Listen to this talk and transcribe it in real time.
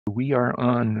We are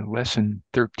on lesson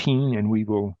 13, and we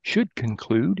should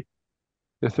conclude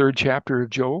the third chapter of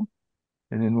Joel,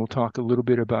 and then we'll talk a little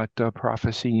bit about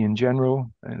prophecy in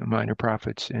general and the minor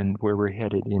prophets and where we're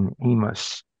headed in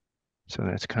Amos. So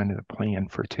that's kind of the plan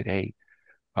for today.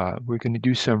 We're going to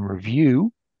do some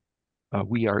review.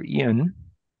 We are in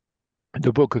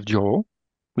the book of Joel.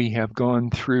 We have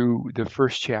gone through the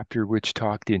first chapter, which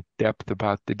talked in depth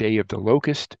about the day of the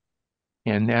locust,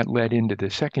 and that led into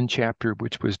the second chapter,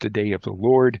 which was the day of the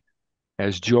Lord,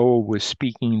 as Joel was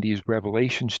speaking these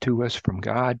revelations to us from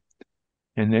God.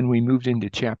 And then we moved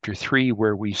into chapter 3,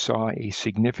 where we saw a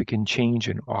significant change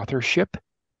in authorship.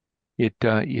 It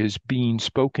is being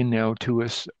spoken now to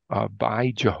us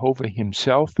by Jehovah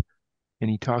himself, and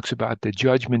he talks about the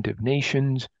judgment of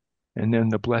nations and then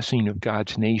the blessing of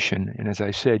God's nation. And as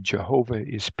I said, Jehovah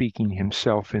is speaking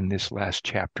himself in this last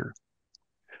chapter.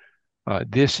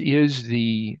 This is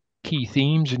the key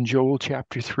themes in Joel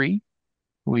chapter 3.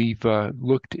 We've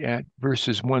looked at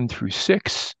verses 1 through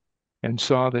 6 and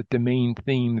saw that the main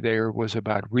theme there was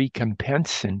about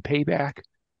recompense and payback.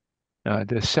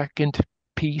 The second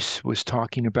piece was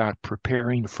talking about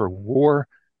preparing for war,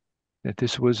 that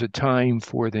this was a time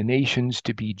for the nations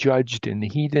to be judged and the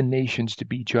heathen nations to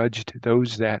be judged.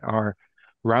 Those that are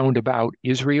round about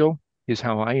Israel is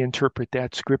how I interpret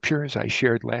that scripture, as I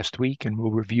shared last week, and we'll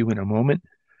review in a moment.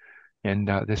 And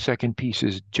the second piece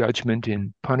is judgment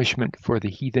and punishment for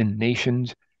the heathen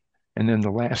nations. And then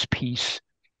the last piece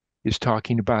is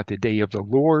talking about the day of the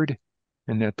Lord,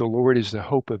 and that the Lord is the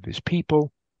hope of his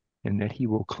people, and that he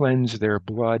will cleanse their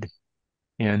blood,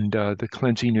 and the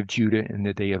cleansing of Judah in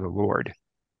the day of the Lord.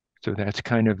 So that's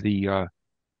kind of the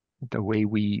way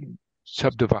we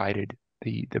subdivided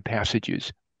the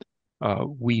passages.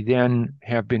 We then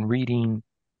have been reading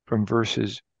from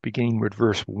verses beginning with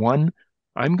verse 1.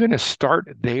 I'm going to start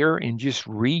there and just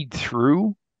read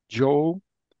through Joel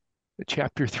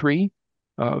chapter 3,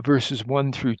 verses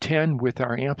 1 through 10 with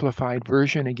our amplified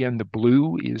version. Again, the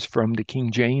blue is from the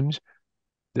King James.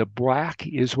 The black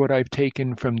is what I've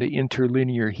taken from the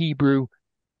interlinear Hebrew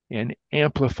and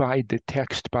amplified the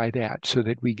text by that so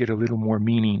that we get a little more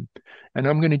meaning. And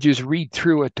I'm going to just read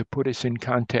through it to put us in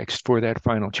context for that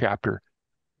final chapter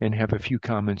and have a few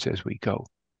comments as we go.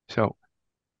 So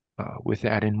with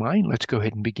that in mind, let's go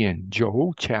ahead and begin.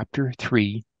 Joel chapter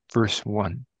 3, verse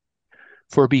 1.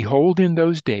 For behold, in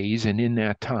those days and in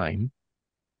that time,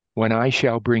 when I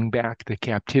shall bring back the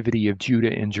captivity of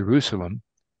Judah and Jerusalem,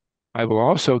 I will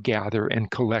also gather and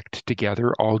collect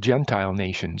together all Gentile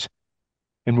nations,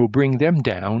 and will bring them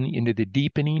down into the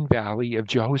deepening valley of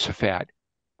Jehoshaphat,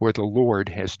 where the Lord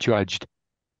has judged,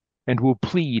 and will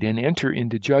plead and enter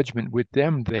into judgment with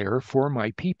them there for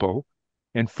my people,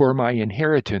 and for my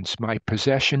inheritance, my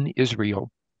possession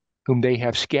Israel, whom they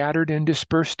have scattered and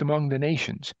dispersed among the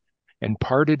nations, and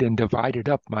parted and divided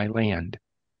up my land.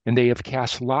 And they have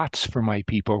cast lots for my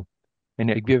people, and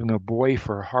have given a boy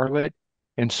for a harlot,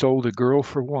 and sold a girl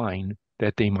for wine,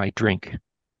 that they might drink.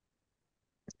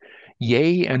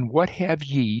 Yea, and what have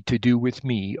ye to do with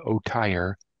me, O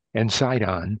Tyre, and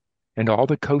Sidon, and all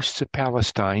the coasts of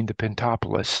Palestine, the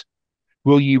Pentapolis?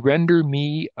 Will ye render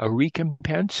me a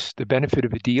recompense, the benefit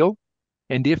of a deal?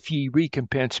 And if ye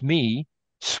recompense me,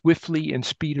 swiftly and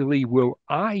speedily will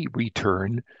I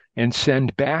return and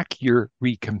send back your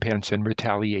recompense and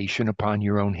retaliation upon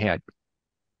your own head.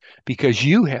 Because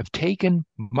you have taken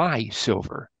my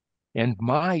silver and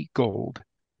my gold,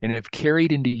 and have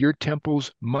carried into your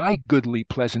temples my goodly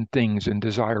pleasant things and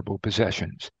desirable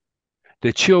possessions.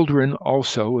 The children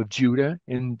also of Judah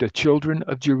and the children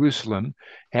of Jerusalem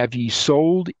have ye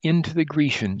sold into the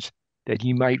Grecians, that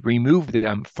ye might remove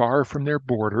them far from their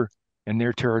border and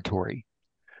their territory.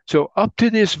 So up to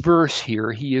this verse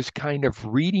here, he is kind of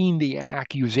reading the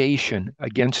accusation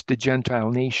against the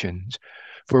Gentile nations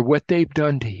for what they've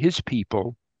done to his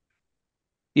people,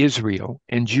 Israel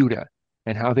and Judah,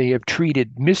 and how they have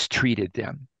mistreated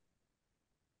them.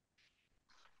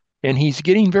 And he's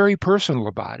getting very personal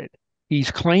about it.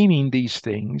 He's claiming these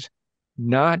things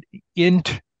not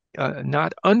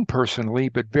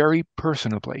unpersonally, but very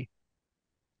personably.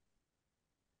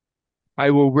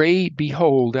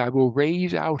 Behold, I will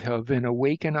raise out of and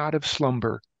awaken out of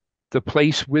slumber the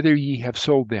place whither ye have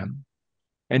sold them,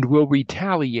 and will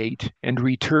retaliate and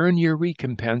return your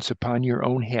recompense upon your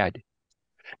own head.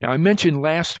 Now, I mentioned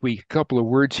last week a couple of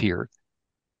words here.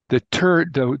 The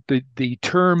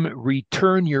term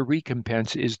return your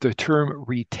recompense is the term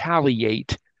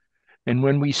retaliate. And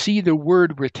when we see the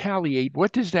word retaliate,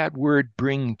 what does that word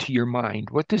bring to your mind?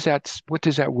 What does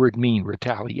that word mean,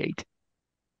 retaliate?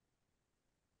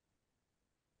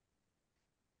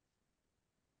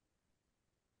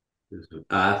 It's an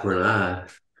eye for an eye.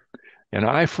 An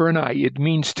eye for an eye. It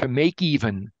means to make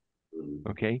even,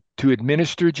 okay? To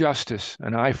administer justice,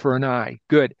 an eye for an eye.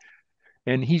 Good.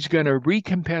 And he's going to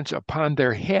recompense upon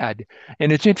their head.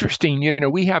 And it's interesting,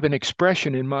 we have an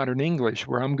expression in modern English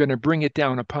where I'm going to bring it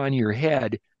down upon your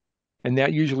head. And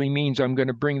that usually means I'm going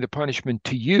to bring the punishment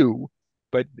to you.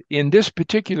 But in this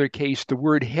particular case, the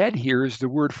word head here is the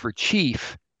word for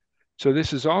chief. So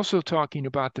this is also talking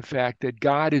about the fact that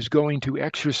God is going to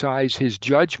exercise his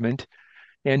judgment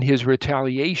and his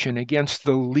retaliation against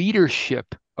the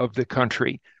leadership of the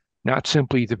country, not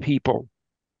simply the people.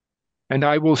 And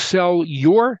I will sell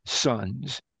your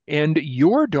sons and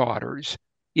your daughters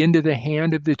into the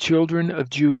hand of the children of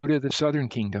Judah, the southern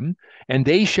kingdom, and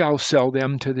they shall sell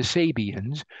them to the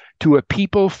Sabeans, to a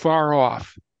people far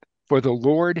off, for the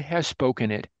Lord has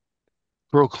spoken it.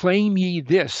 Proclaim ye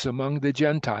this among the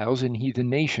Gentiles and heathen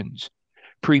nations.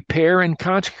 Prepare and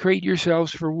consecrate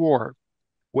yourselves for war.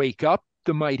 Wake up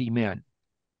the mighty men.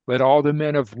 Let all the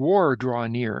men of war draw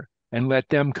near, and let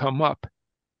them come up.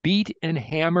 Beat and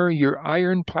hammer your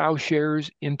iron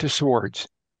plowshares into swords,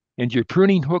 and your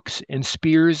pruning hooks and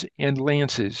spears and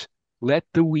lances. Let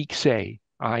the weak say,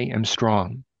 I am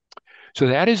strong. So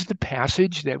that is the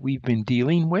passage that we've been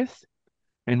dealing with.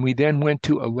 And we then went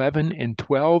to 11 and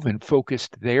 12 and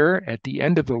focused there at the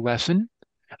end of the lesson.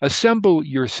 Assemble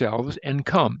yourselves and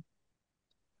come,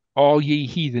 all ye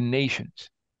heathen nations.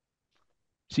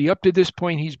 See, up to this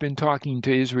point, he's been talking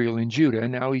to Israel and Judah.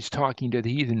 Now he's talking to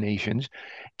the heathen nations.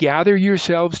 Gather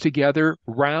yourselves together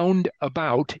round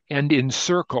about and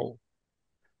encircle.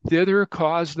 Thither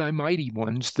cause thy mighty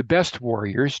ones, the best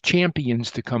warriors, champions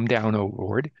to come down, O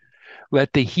Lord.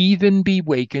 Let the heathen be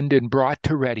wakened and brought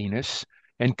to readiness,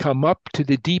 and come up to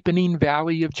the deepening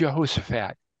valley of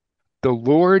Jehoshaphat. The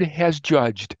Lord has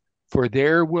judged, for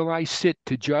there will I sit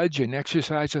to judge and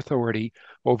exercise authority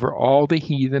over all the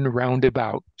heathen round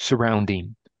about,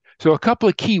 surrounding. So a couple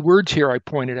of key words here I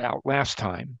pointed out last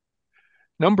time.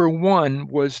 Number one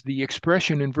was the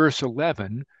expression in verse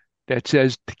 11 that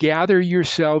says, gather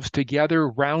yourselves together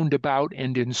round about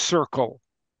and encircle.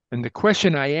 And the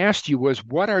question I asked you was,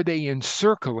 what are they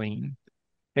encircling?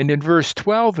 And in verse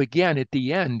 12, again, at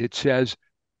the end, it says,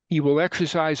 he will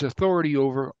exercise authority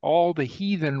over all the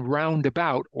heathen round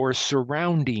about or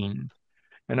surrounding.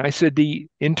 And I said, the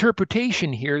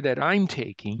interpretation here that I'm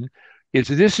taking is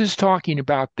this is talking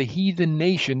about the heathen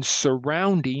nations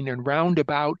surrounding and round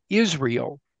about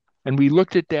Israel. And we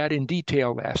looked at that in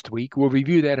detail last week. We'll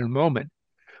review that in a moment.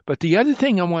 But the other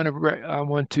thing I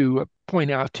want to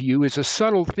point out to you is a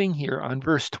subtle thing here on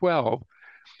verse 12.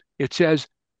 It says,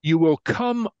 you will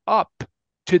come up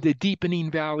to the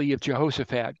deepening valley of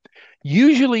Jehoshaphat.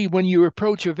 Usually when you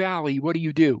approach a valley, what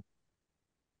do?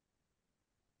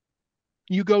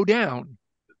 You go down.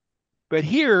 But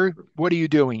here, what are you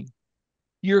doing?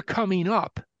 You're coming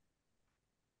up.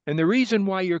 And the reason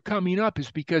why you're coming up is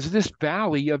because this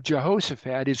valley of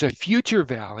Jehoshaphat is a future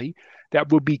valley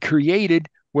that will be created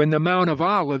when the Mount of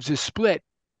Olives is split.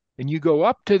 And you go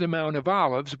up to the Mount of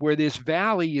Olives where this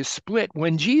valley is split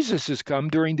when Jesus has come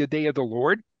during the day of the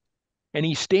Lord. And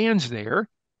he stands there,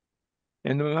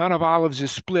 and the Mount of Olives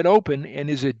is split open and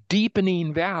is a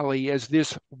deepening valley as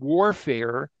this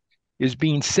warfare is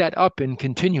being set up and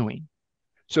continuing.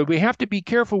 So we have to be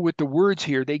careful with the words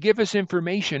here. They give us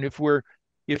information if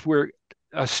we're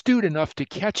astute enough to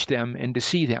catch them and to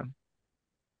see them.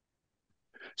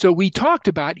 So we talked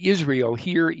about Israel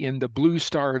here in the blue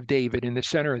Star of David in the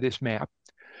center of this map.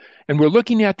 And we're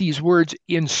looking at these words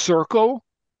encircle,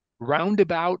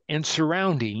 roundabout, and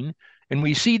surrounding. And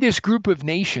we see this group of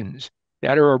nations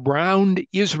that are around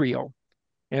Israel.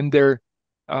 And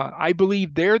I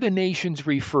believe they're the nations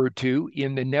referred to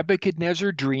in the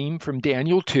Nebuchadnezzar dream from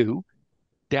Daniel 2,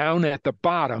 down at the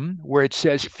bottom where it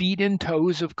says feet and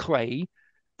toes of clay.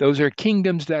 Those are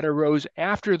kingdoms that arose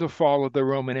after the fall of the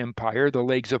Roman Empire, the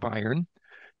legs of iron.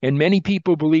 And many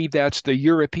people believe that's the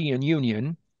European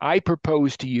Union. I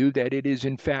propose to you that it is,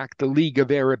 in fact, the League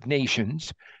of Arab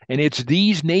Nations. And it's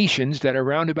these nations that are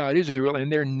round about Israel,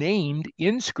 and they're named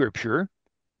in Scripture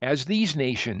as these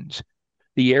nations.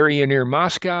 The area near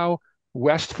Moscow,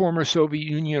 West former Soviet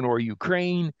Union or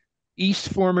Ukraine, East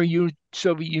former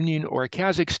Soviet Union or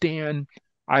Kazakhstan,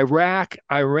 Iraq,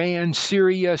 Iran,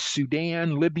 Syria,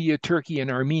 Sudan, Libya, Turkey, and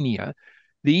Armenia.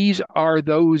 These are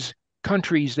those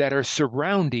countries that are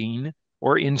surrounding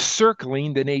or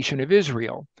encircling the nation of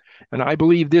Israel. And I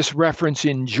believe this reference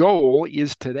in Joel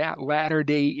is to that latter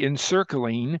day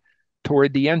encircling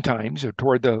toward the end times or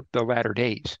toward the latter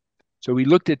days. So we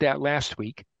looked at that last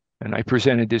week, and I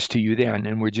presented this to you then,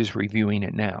 and we're just reviewing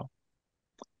it now.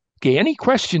 Okay, any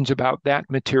questions about that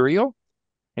material?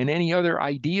 and any other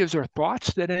ideas or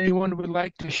thoughts that anyone would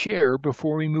like to share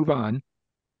before we move on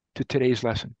to today's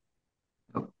lesson.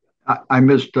 I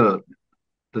missed the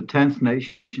 10th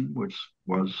nation, which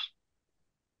was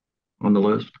on the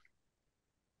list.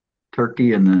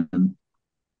 Turkey and then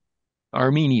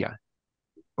Armenia.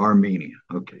 Armenia.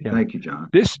 Okay. Yeah. Thank you, John.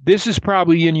 This is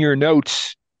probably in your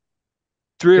notes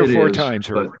 3 or 4 times,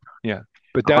 but yeah.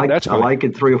 But that's fine. I like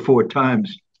it 3 or 4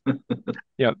 times.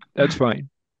 Yeah, that's fine.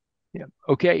 Yeah.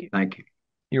 Okay. Thank you.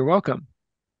 You're welcome.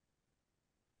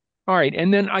 All right.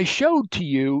 And then I showed to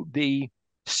you the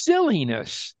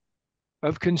silliness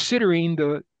of considering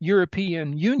the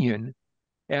European Union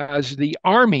as the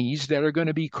armies that are going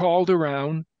to be called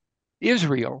around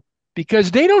Israel, because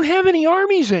they don't have any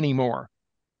armies anymore.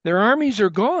 Their armies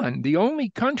are gone. The only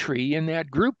country in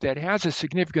that group that has a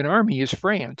significant army is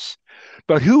France.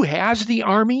 But who has the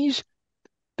armies?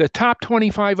 The top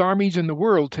 25 armies in the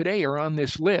world today are on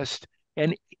this list,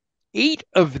 and 8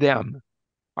 of them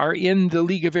are in the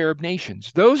League of Arab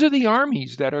Nations. Those are the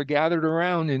armies that are gathered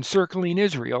around encircling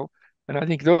Israel, and I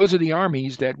think those are the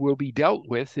armies that will be dealt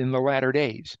with in the latter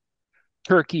days.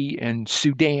 Turkey and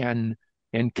Sudan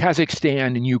and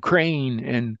Kazakhstan and Ukraine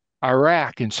and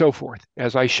Iraq and so forth,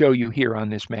 as I show you here on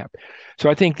this map. So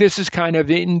I think this is kind of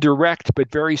indirect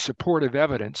but very supportive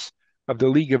evidence of the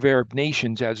League of Arab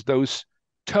Nations as those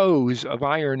toes of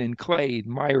iron and clay,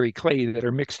 miry clay, that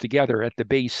are mixed together at the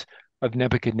base of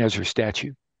Nebuchadnezzar's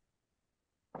statue.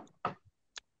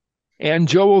 And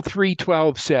Joel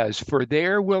 3:12 says, "For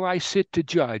there will I sit to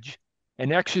judge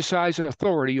and exercise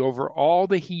authority over all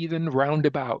the heathen round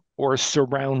about," or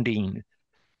surrounding.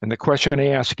 And the question I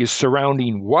ask is,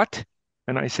 surrounding what?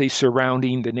 And I say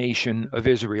surrounding the nation of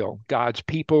Israel, God's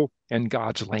people and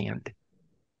God's land.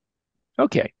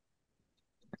 Okay.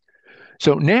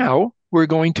 So now we're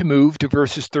going to move to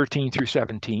verses 13 through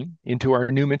 17 into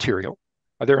our new material.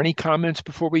 Are there any comments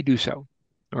before we do so,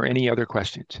 or any other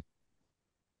questions?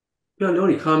 Yeah, the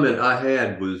only comment I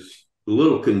had was a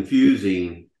little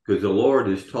confusing because the Lord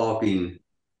is talking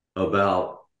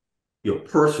about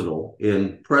personal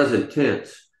in present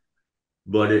tense,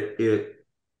 but it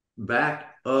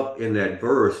back up in that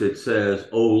verse it says,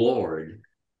 "Oh Lord,"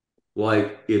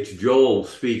 like it's Joel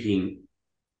speaking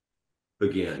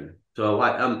again. So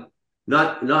I'm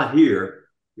not here.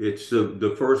 It's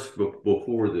the first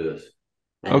before this.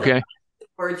 Okay.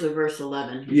 Words of verse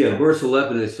 11. Yeah, verse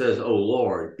 11 it says, "Oh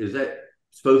Lord." Is that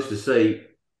supposed to say?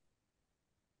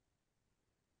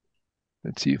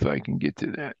 Let's see if I can get to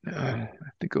that. I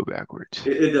have to go backwards.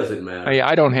 It doesn't matter.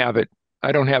 I don't have it.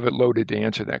 I don't have it loaded to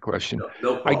answer that question.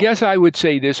 No problem. I guess I would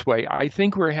say this way. I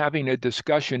think we're having a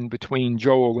discussion between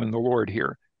Joel and the Lord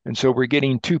here. And so we're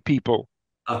getting 2 people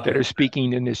that are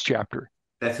speaking in this chapter.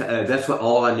 That's what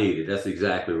all I needed. That's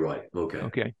exactly right.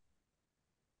 Okay.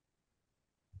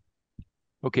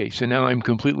 Okay, so now I'm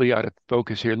completely out of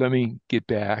focus here. Let me get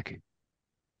back.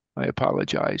 I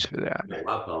apologize for that. No,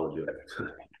 I apologize.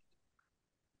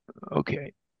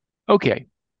 Okay.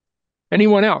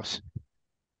 Anyone else?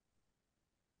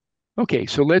 Okay,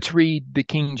 so let's read the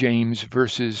King James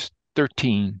verses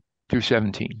 13 through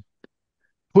 17.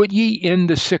 "Put ye in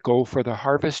the sickle, for the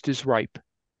harvest is ripe.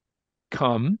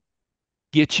 Come,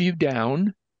 get you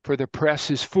down, for the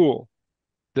press is full.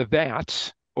 The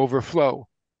vats overflow,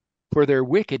 for their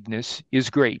wickedness is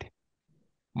great.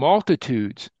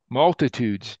 Multitudes,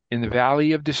 multitudes in the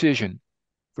valley of decision,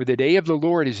 for the day of the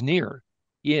Lord is near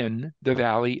in the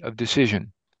valley of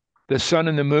decision. The sun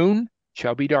and the moon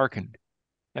shall be darkened,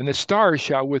 and the stars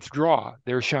shall withdraw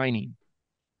their shining.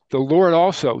 The Lord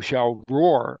also shall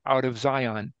roar out of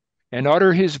Zion, and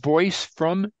utter his voice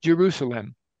from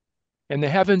Jerusalem. And the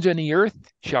heavens and the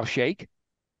earth shall shake,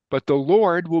 but the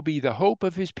Lord will be the hope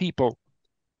of his people,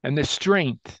 and the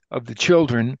strength of the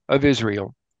children of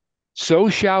Israel. So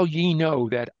shall ye know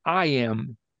that I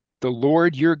am the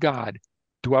Lord your God,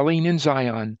 dwelling in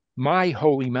Zion, my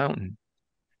holy mountain.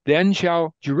 Then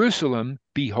shall Jerusalem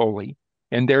be holy,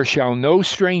 and there shall no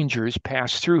strangers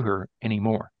pass through her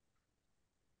anymore."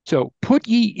 So put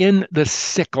ye in the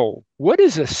sickle. What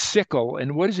is a sickle,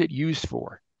 and what is it used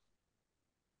for?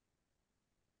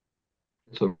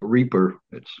 It's a reaper.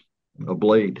 It's a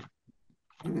blade.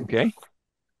 Okay.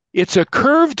 It's a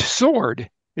curved sword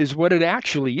is what it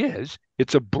actually is.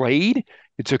 It's a blade.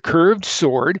 It's a curved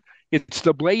sword. It's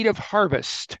the blade of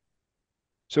harvest.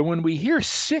 So when we hear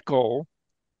sickle,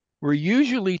 we're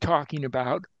usually talking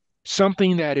about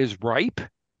something that is ripe,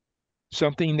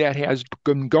 something that has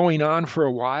been going on for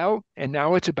a while, and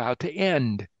now it's about to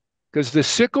end, because the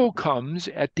sickle comes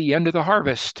at the end of the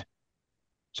harvest.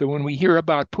 So when we hear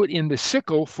about put in the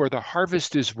sickle, for the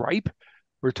harvest is ripe,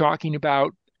 we're talking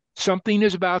about something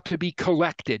is about to be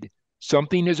collected.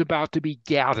 Something is about to be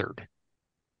gathered.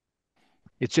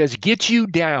 It says, get you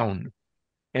down.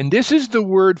 And this is the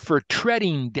word for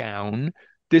treading down.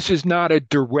 This is not a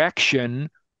direction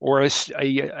or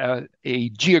a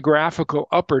geographical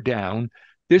up or down.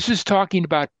 This is talking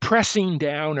about pressing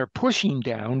down or pushing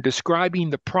down, describing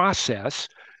the process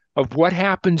of what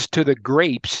happens to the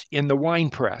grapes in the wine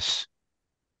press.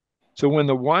 So when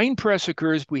the wine press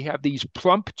occurs, we have these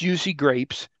plump, juicy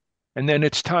grapes, and then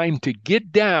it's time to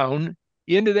get down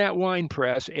into that wine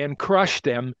press and crush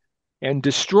them and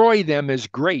destroy them as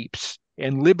grapes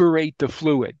and liberate the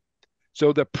fluid.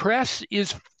 So the press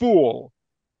is full.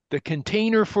 The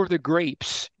container for the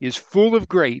grapes is full of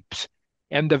grapes,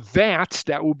 and the vats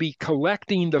that will be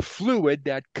collecting the fluid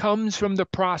that comes from the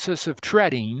process of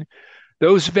treading,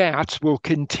 those vats will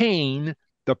contain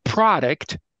the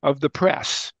product of the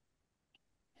press.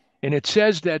 And it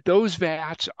says that those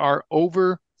vats are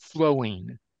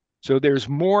overflowing. So there's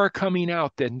more coming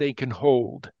out than they can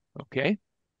hold. Okay.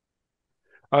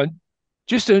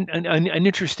 Just an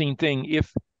interesting thing.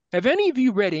 Have any of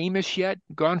you read Amos yet?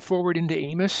 Gone forward into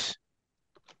Amos?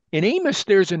 In Amos,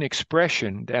 there's an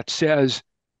expression that says,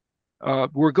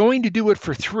 we're going to do it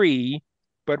for 3,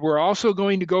 but we're also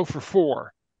going to go for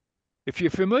 4. If you're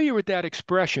familiar with that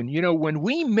expression, you know, when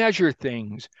we measure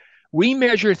things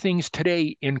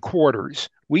today in quarters.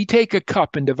 We take a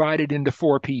cup and divide it into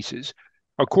 4 pieces,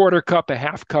 a quarter cup, a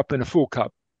half cup, and a full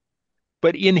cup.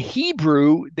 But in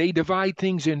Hebrew, they divide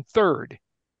things in third,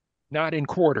 not in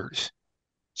quarters.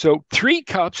 So 3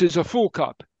 cups is a full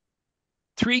cup.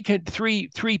 Three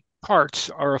parts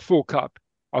are a full cup.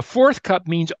 A 4th cup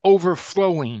means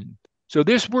overflowing. So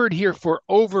this word here for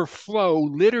overflow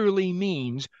literally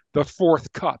means the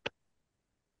 4th cup.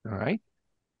 All right.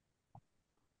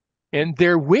 And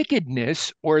their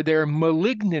wickedness or their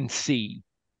malignancy.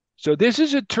 So this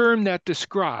is a term that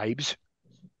describes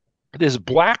this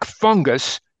black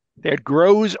fungus that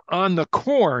grows on the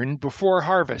corn before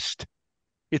harvest.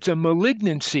 It's a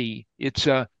malignancy.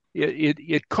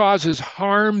 It causes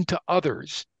harm to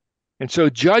others. And so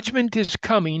judgment is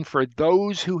coming for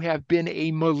those who have been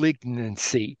a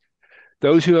malignancy,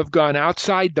 those who have gone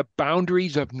outside the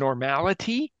boundaries of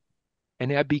normality and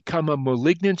have become a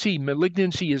malignancy.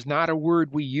 Malignancy is not a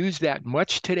word we use that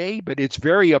much today, but it's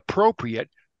very appropriate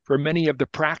for many of the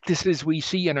practices we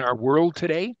see in our world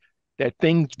today, that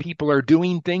people are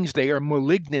doing things, they are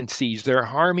malignancies, they're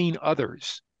harming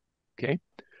others, okay?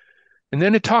 And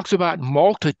then it talks about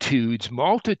multitudes.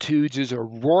 Multitudes is a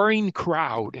roaring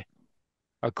crowd,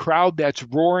 a crowd that's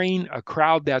roaring, a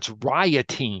crowd that's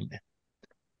rioting.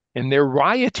 And they're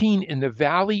rioting in the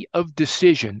valley of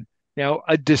decision. Now,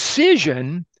 a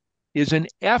decision is an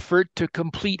effort to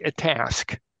complete a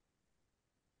task.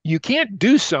 You can't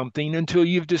do something until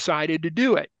you've decided to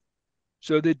do it.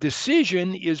 So the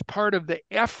decision is part of the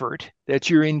effort that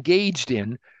you're engaged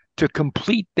in to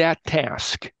complete that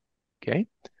task, okay?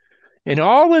 And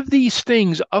all of these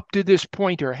things up to this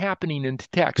point are happening in the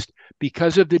text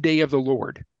because of the day of the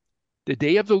Lord. The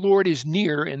day of the Lord is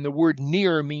near, and the word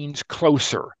near means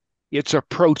closer. It's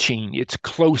approaching, it's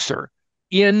closer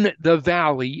in the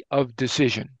valley of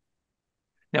decision.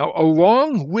 Now,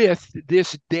 along with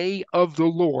this day of the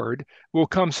Lord will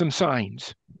come some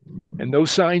signs. And those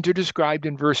signs are described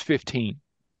in verse 15.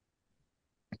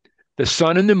 The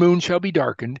sun and the moon shall be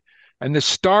darkened, and the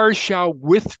stars shall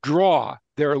withdraw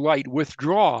their light.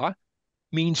 Withdraw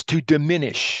means to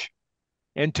diminish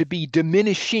and to be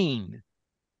diminishing.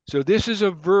 So this is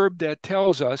a verb that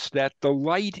tells us that the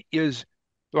light is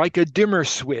like a dimmer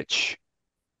switch.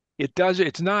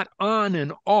 It's not on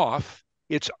and off.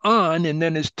 It's on, and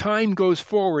then as time goes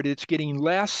forward, it's getting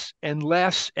less and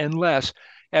less and less,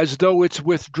 as though it's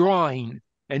withdrawing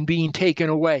and being taken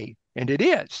away. And it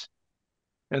is.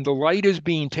 And the light is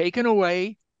being taken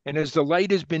away. And as the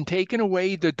light has been taken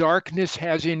away, the darkness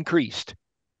has increased.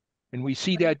 And we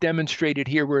see that demonstrated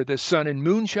here where the sun and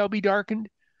moon shall be darkened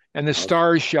and the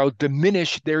stars shall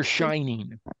diminish their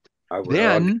shining.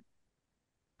 Then,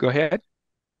 go ahead.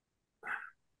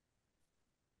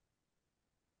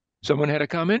 Someone had a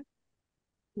comment?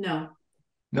 No.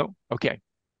 No? Okay.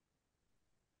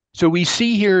 So we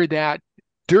see here that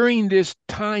during this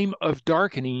time of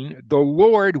darkening, the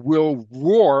Lord will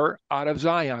roar out of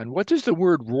Zion. What does the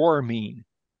word roar mean?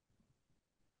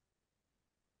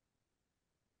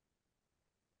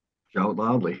 Shout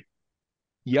loudly.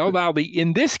 Yell loudly.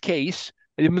 In this case,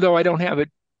 even though I don't have a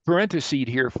parenthesis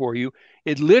here for you,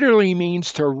 it literally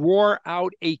means to roar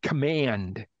out a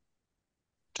command,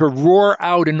 to roar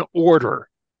out an order.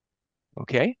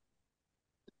 Okay?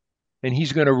 and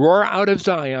he's going to roar out of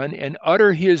Zion and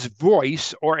utter his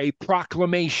voice or a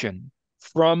proclamation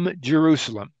from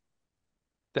Jerusalem.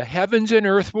 The heavens and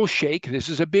earth will shake. This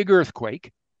is a big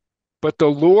earthquake, but the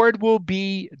Lord will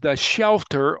be the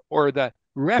shelter or the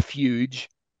refuge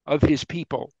of his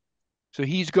people. So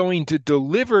he's going to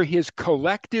deliver his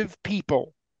collective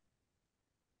people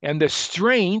and the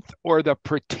strength or the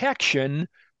protection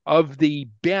of the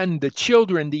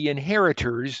children, the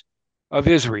inheritors of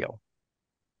Israel.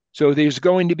 So there's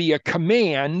going to be a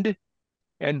command.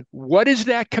 And what is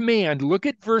that command? Look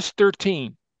at verse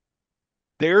 13.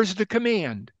 There's the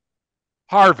command.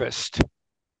 Harvest.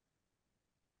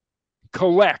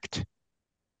 Collect.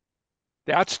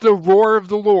 That's the roar of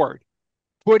the Lord.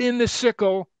 Put in the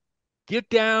sickle. Get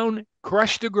down.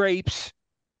 Crush the grapes.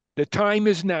 The time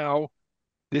is now.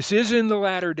 This is in the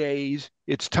latter days.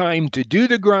 It's time to do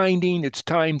the grinding. It's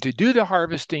time to do the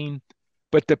harvesting.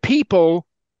 But the people,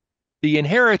 the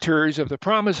inheritors of the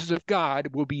promises of God,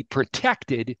 will be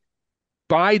protected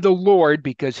by the Lord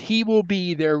because he will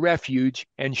be their refuge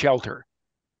and shelter.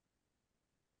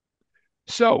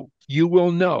 So you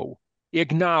will know,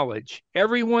 acknowledge.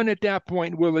 Everyone at that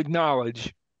point will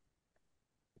acknowledge,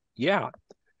 yeah.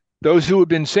 Those who have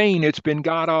been saying it's been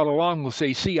God all along will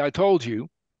say, see, I told you.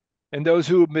 And those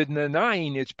who have been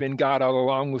denying it's been God all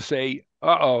along will say,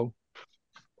 uh-oh.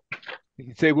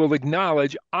 They will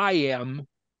acknowledge, I am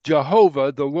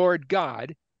Jehovah, the Lord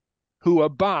God, who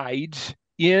abides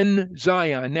in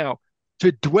Zion. Now,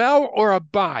 to dwell or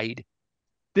abide,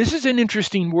 this is an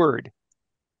interesting word.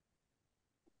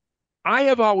 I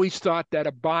have always thought that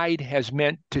abide has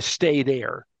meant to stay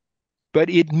there, but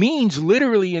it means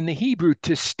literally in the Hebrew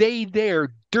to stay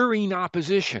there during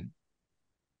opposition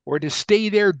or to stay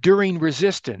there during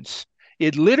resistance.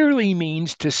 It literally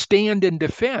means to stand and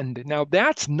defend. Now,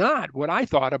 that's not what I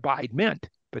thought abide meant,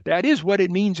 but that is what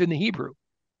it means in the Hebrew.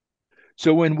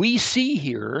 So when we see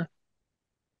here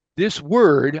this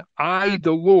word, I,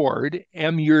 the Lord,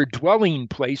 am your dwelling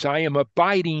place. I am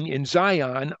abiding in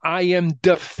Zion. I am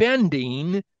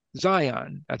defending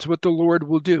Zion. That's what the Lord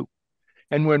will do.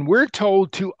 And when we're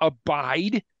told to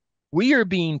abide, we are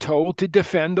being told to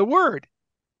defend the word.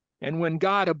 And when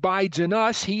God abides in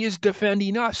us, he is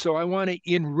defending us. So I want to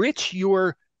enrich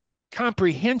your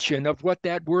comprehension of what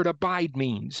that word abide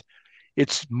means.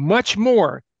 It's much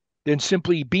more than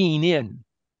simply being in.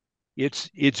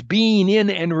 It's being in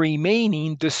and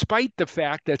remaining despite the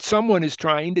fact that someone is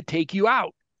trying to take you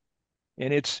out.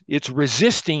 And it's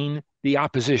resisting the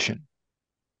opposition.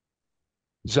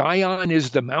 Zion is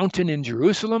the mountain in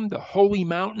Jerusalem, the holy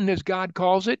mountain as God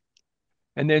calls it.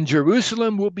 And then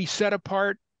Jerusalem will be set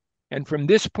apart. And from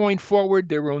this point forward,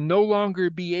 there will no longer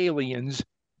be aliens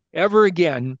ever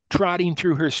again trotting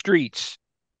through her streets,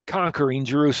 conquering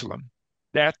Jerusalem.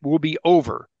 That will be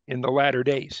over in the latter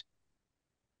days.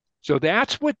 So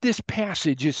that's what this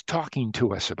passage is talking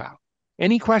to us about.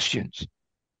 Any questions?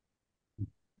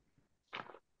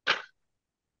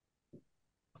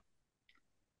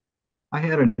 I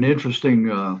had an interesting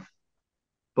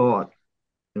thought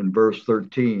in verse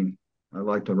 13. I'd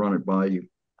like to run it by you.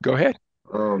 Go ahead.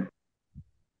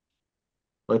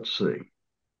 Let's see.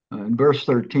 In verse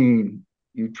 13,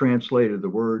 you translated the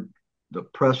word, the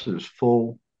press is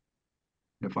full.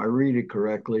 If I read it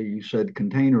correctly, you said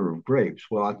container of grapes.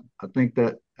 Well, I think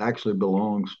that actually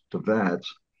belongs to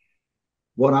vats.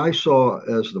 What I saw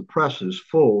as the press is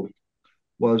full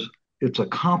was it's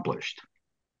accomplished.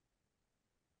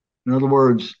 In other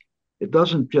words, it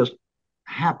doesn't just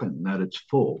happen that it's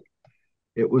full.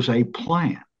 It was a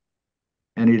plan,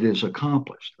 and it is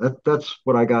accomplished. That's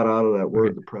what I got out of that word.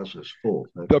 Okay. The press is full.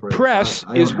 The press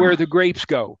is where the grapes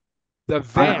go. The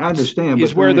vat I understand,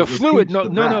 is where the fluid.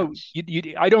 No.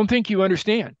 I don't think you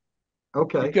understand.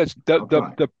 Okay. Because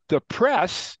the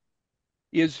press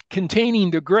is containing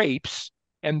the grapes,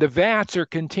 and the vats are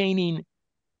containing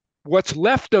what's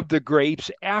left of the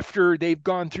grapes after they've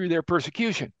gone through their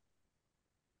persecution.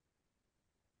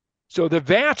 So the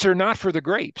vats are not for the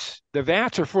grapes. The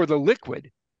vats are for the liquid,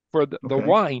 for the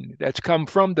wine that's come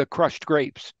from the crushed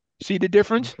grapes. See the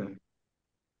difference? Okay.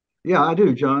 Yeah, I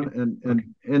do, John.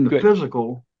 And in the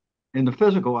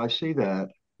physical, I see that.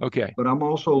 Okay. But I'm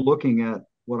also looking at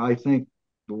what I think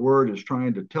the word is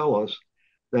trying to tell us,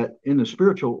 that in the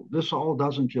spiritual, this all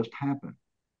doesn't just happen.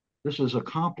 This is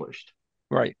accomplished.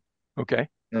 Right. Okay.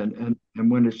 And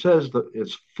when it says that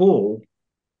it's full,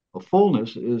 a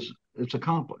fullness is it's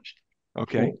accomplished.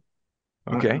 Okay.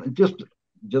 Full. Okay. Just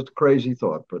a crazy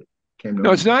thought, but came to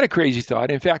No, it's not a crazy thought.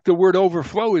 In fact, the word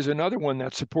overflow is another one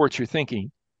that supports your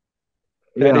thinking.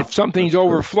 That if something's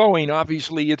overflowing,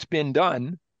 obviously it's been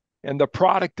done, and the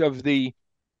product of the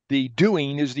the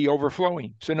doing is the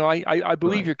overflowing. So no, I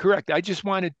believe Right. you're correct. I just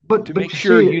wanted But to but make you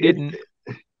sure see, you didn't.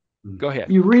 Go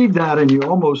ahead. you read that and you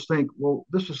almost think, well,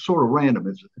 this is sort of random.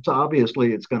 It's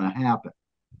obviously it's going to happen.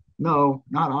 No,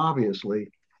 not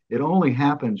obviously. It only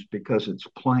happens because it's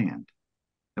planned,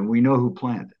 and we know who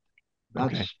planned it.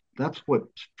 Okay. That's what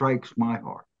strikes my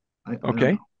heart. I don't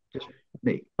Okay. know, just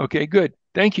me. Okay, good.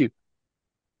 Thank you.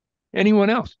 Anyone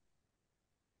else?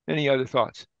 Any other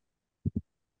thoughts?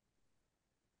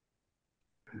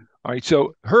 All right,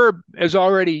 so Herb has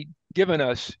already given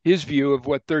us his view of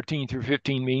what 13 through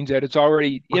 15 means, that it's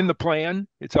already in the plan,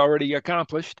 it's already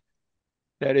accomplished,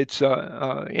 that it's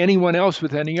anyone else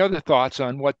with any other thoughts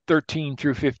on what 13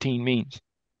 through 15 means?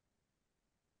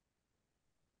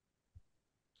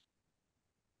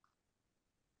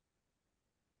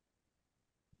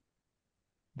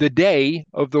 The day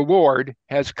of the Lord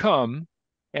has come,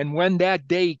 and when that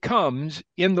day comes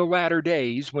in the latter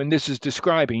days, when this is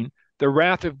describing, the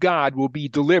wrath of God will be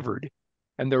delivered.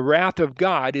 And the wrath of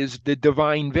God is the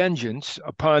divine vengeance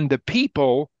upon the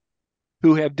people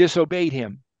who have disobeyed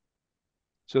him.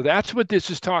 So that's what this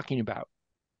is talking about.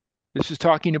 This is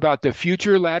talking about the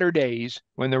future latter days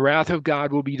when the wrath of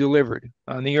God will be delivered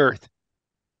on the earth.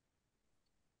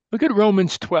 Look at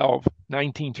Romans 12,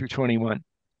 19 through 21.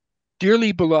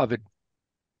 Dearly beloved,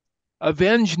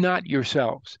 avenge not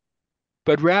yourselves,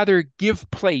 but rather give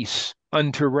place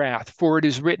unto wrath, for it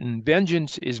is written,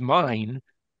 vengeance is mine,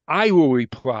 I will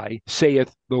reply,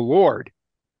 saith the Lord.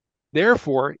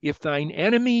 Therefore, if thine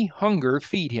enemy hunger,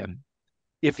 feed him.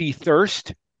 If he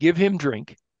thirst, give him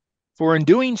drink. For in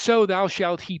doing so thou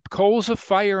shalt heap coals of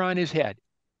fire on his head.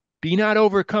 Be not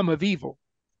overcome of evil,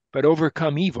 but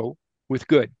overcome evil with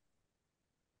good.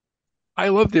 I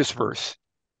love this verse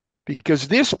because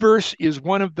this verse is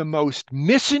one of the most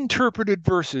misinterpreted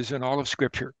verses in all of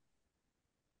Scripture.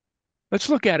 Let's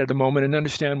look at it a moment and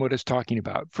understand what it's talking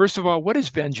about. First of all, what is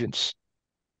vengeance?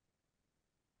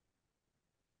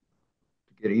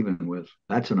 Get even with.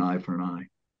 That's an eye for an eye.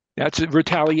 That's a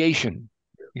retaliation.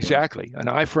 Exactly. An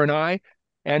eye for an eye.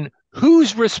 And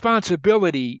whose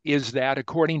responsibility is that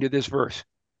according to this verse?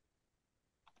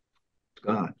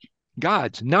 God's.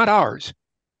 God's, not ours.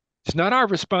 It's not our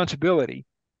responsibility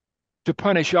to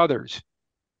punish others.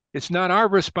 It's not our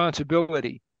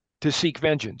responsibility to seek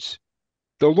vengeance.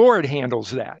 The Lord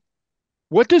handles that.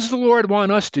 What does the Lord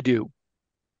want us to do?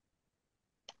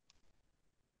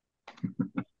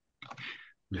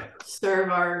 Serve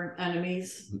our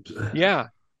enemies. Yeah.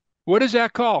 What is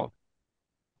that called?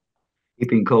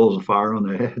 Heaping coals of fire on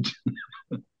their heads.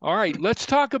 All right, let's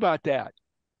talk about that.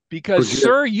 Because, Forgive.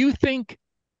 sir, you think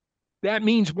that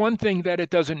means one thing that it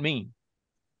doesn't mean.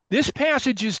 This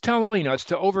passage is telling us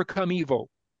to overcome evil.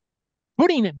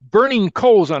 Putting burning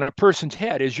coals on a person's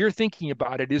head as you're thinking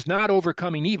about it is not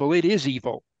overcoming evil, it is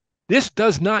evil. This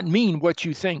does not mean what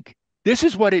you think. This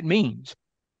is what it means.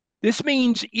 This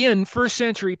means in first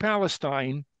century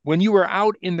Palestine, when you were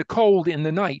out in the cold in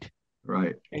the night,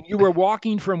 Right. and you were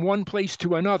walking from one place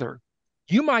to another,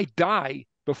 you might die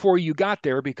before you got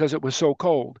there because it was so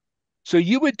cold. So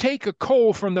you would take a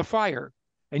coal from the fire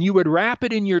and you would wrap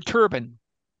it in your turban,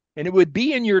 and it would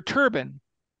be in your turban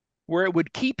where it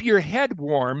would keep your head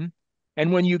warm.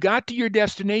 And when you got to your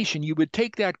destination, you would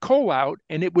take that coal out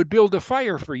and it would build a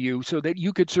fire for you so that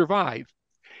you could survive.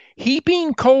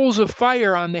 Heaping coals of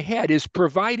fire on the head is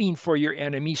providing for your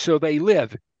enemy so they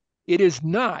live. It is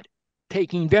not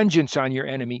taking vengeance on your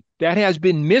enemy. That has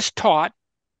been mistaught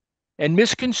and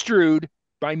misconstrued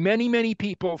by many, many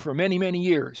people for many, many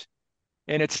years.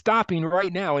 And it's stopping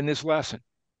right now in this lesson.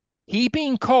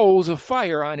 Heaping coals of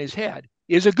fire on his head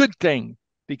is a good thing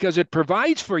because it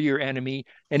provides for your enemy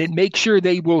and it makes sure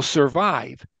they will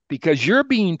survive because you're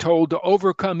being told to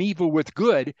overcome evil with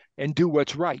good and do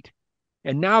what's right.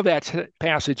 And now that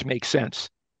passage makes sense.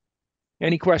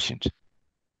 Any questions?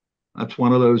 That's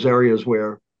one of those areas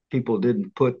where people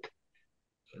didn't put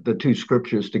the two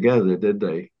scriptures together, did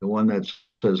they? The one that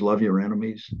says, love your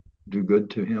enemies, do good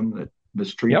to him that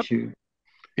mistreats you.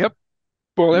 Yep.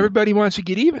 Well, everybody wants to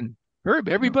get even. Herb,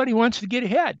 Yeah. everybody wants to get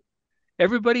ahead.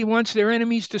 Everybody wants their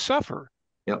enemies to suffer.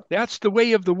 Yep. That's the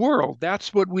way of the world.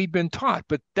 That's what we've been taught,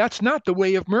 but that's not the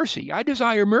way of mercy. I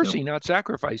desire mercy, Yep. not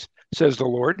sacrifice, says the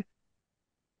Lord.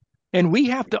 And we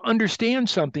have to understand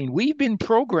something. We've been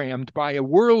programmed by a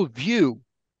worldview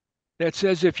that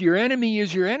says if your enemy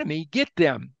is your enemy, get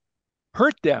them,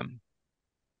 hurt them,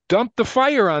 dump the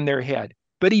fire on their head.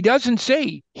 But he doesn't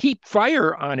say heap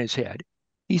fire on his head.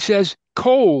 He says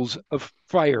coals of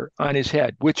fire on his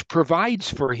head, which provides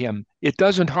for him. It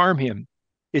doesn't harm him.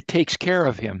 It takes care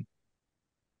of him.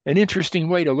 An interesting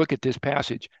way to look at this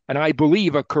passage, and I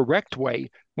believe a correct way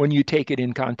when you take it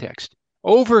in context.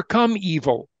 Overcome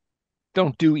evil.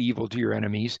 Don't do evil to your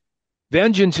enemies.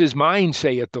 Vengeance is mine,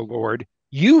 saith the Lord.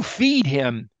 You feed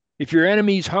him. If your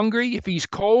enemy's hungry, if he's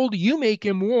cold, you make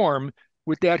him warm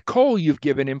with that coal you've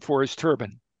given him for his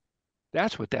turban.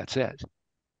 That's what that says.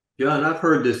 John, I've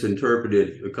heard this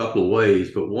interpreted a couple of ways,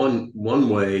 but one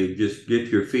way, just get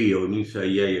your feel and you say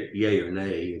yay or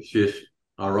nay. It's just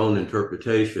our own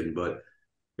interpretation. But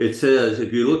it says,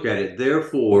 if you look at it,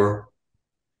 therefore,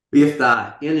 if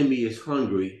thy enemy is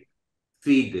hungry,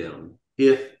 feed them.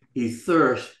 If he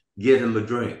thirst, give him a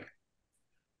drink.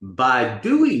 By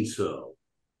doing so,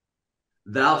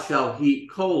 thou shalt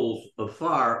heap coals of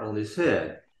fire on his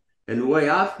head. And the way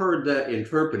I've heard that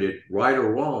interpreted, right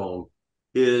or wrong,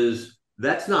 is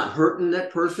that's not hurting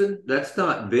that person. That's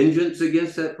not vengeance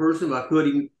against that person by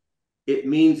putting, it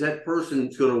means that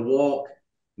person's going to walk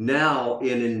now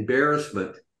in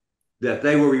embarrassment that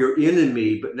they were your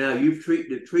enemy, but now you've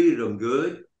treated them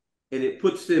good. And it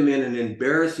puts them in an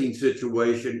embarrassing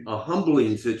situation, a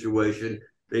humbling situation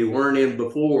they weren't in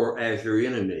before as your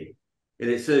enemy. And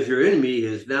it says your enemy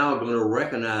is now going to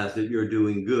recognize that you're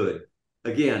doing good.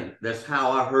 Again, that's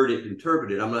how I heard it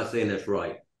interpreted. I'm not saying that's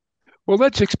right. Well,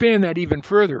 let's expand that even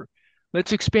further.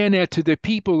 Let's expand that to the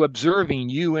people observing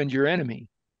you and your enemy.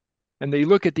 And they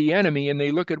look at the enemy and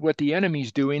they look at what the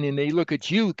enemy's doing and they look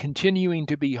at you continuing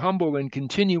to be humble and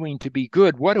continuing to be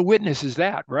good. What a witness is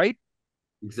that, right?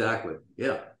 Exactly.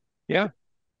 Yeah. Yeah.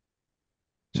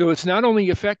 So it's not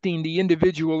only affecting the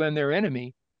individual and their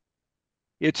enemy,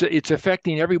 it's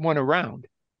affecting everyone around.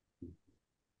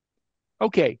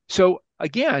 Okay, so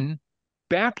again,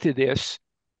 back to this.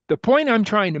 The point I'm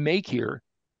trying to make here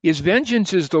is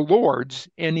vengeance is the Lord's.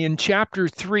 And in chapter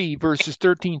 3, verses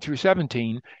 13 through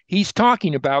 17, he's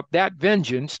talking about that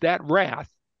vengeance, that wrath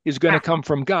is going to come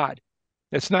from God.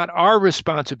 It's not our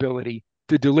responsibility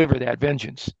to deliver that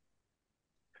vengeance.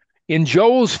 In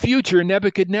Joel's future,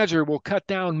 Nebuchadnezzar will cut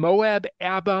down Moab,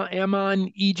 Abba,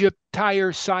 Ammon, Egypt,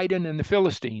 Tyre, Sidon, and the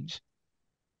Philistines.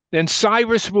 Then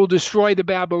Cyrus will destroy the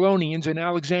Babylonians, and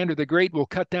Alexander the Great will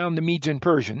cut down the Medes and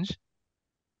Persians.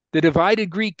 The divided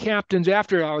Greek captains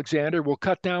after Alexander will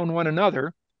cut down one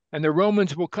another, and the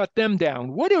Romans will cut them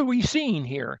down. What are we seeing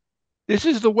here? This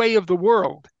is the way of the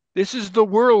world. This is the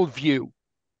worldview.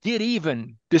 Get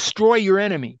even, destroy your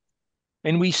enemy.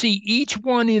 And we see each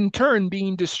one in turn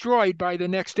being destroyed by the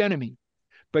next enemy.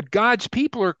 But God's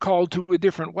people are called to a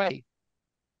different way.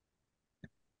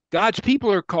 God's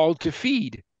people are called to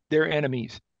feed their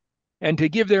enemies and to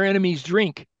give their enemies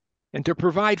drink and to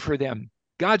provide for them.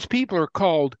 God's people are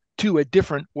called to a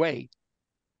different way.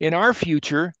 In our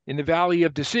future, in the Valley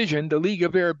of Decision, the League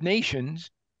of Arab Nations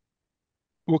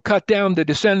will cut down the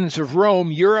descendants of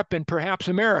Rome, Europe, and perhaps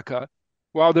America,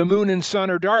 while the moon and sun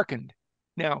are darkened.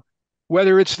 Now,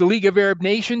 whether it's the League of Arab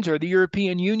Nations or the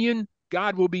European Union,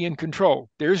 God will be in control.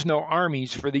 There's no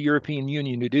armies for the European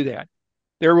Union to do that.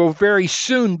 There will very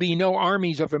soon be no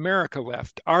armies of America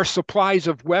left. Our supplies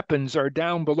of weapons are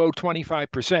down below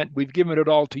 25%. We've given it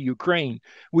all to Ukraine.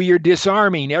 We are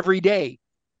disarming every day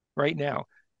right now,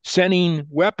 sending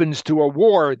weapons to a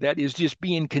war that is just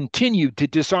being continued to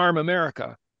disarm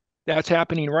America. That's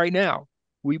happening right now.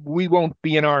 We won't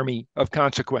be an army of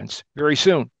consequence very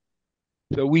soon.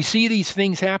 So we see these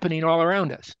things happening all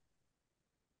around us.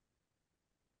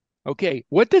 Okay,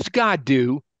 what does God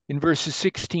do in verses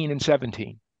 16 and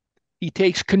 17? He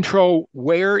takes control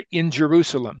where? In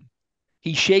Jerusalem.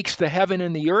 He shakes the heaven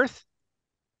and the earth,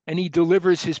 and he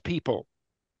delivers his people.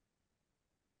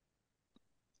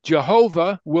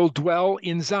 Jehovah will dwell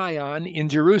in Zion, in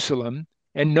Jerusalem,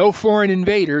 and no foreign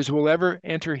invaders will ever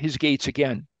enter his gates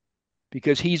again,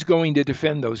 because he's going to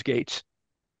defend those gates.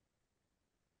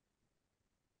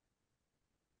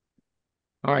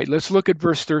 All right, let's look at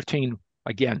verse 13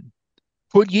 again.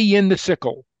 Put ye in the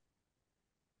sickle,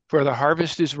 for the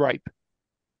harvest is ripe.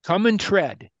 Come and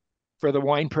tread, for the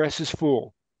winepress is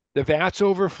full. The vats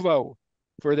overflow,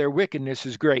 for their wickedness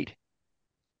is great.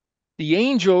 The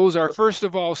angels are first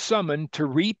of all summoned to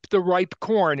reap the ripe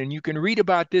corn, and you can read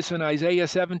about this in Isaiah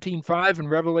 17:5 and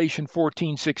Revelation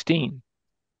 14:16.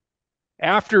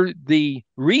 After the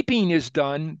reaping is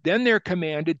done, then they're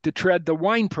commanded to tread the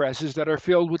wine presses that are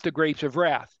filled with the grapes of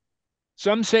wrath.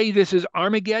 Some say this is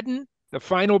Armageddon, the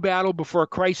final battle before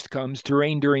Christ comes to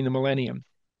reign during the millennium.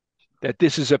 That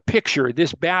this is a picture,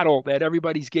 this battle that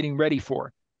everybody's getting ready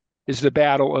for is the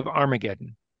battle of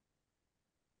Armageddon.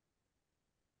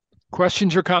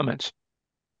 Questions or comments?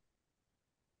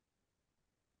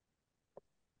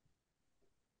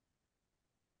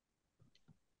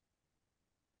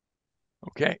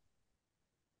 Okay.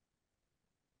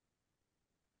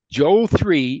 Joel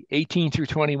 3, 18 through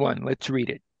 21. Let's read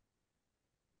it.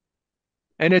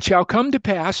 And it shall come to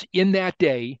pass in that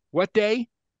day, what day?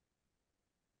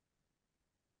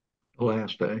 The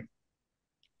last day,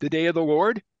 The day of the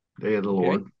Lord. day of the Okay.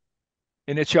 Lord.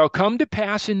 And it shall come to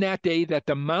pass in that day that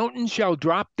the mountains shall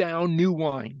drop down new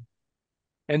wine,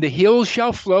 and the hills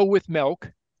shall flow with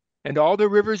milk, and all the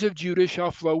rivers of Judah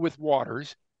shall flow with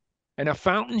waters. And a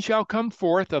fountain shall come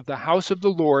forth of the house of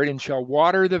the Lord, and shall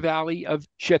water the valley of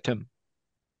Shittim.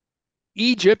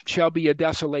 Egypt shall be a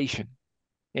desolation,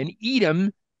 and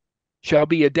Edom shall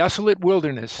be a desolate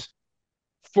wilderness,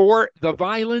 for the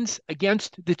violence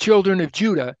against the children of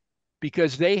Judah,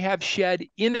 because they have shed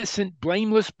innocent,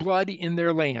 blameless blood in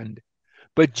their land.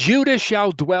 But Judah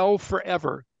shall dwell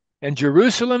forever, and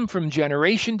Jerusalem from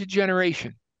generation to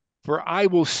generation. For I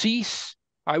will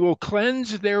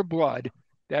cleanse their blood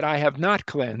that I have not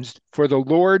cleansed, for the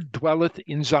Lord dwelleth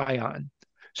in Zion.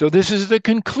 So this is the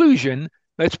conclusion.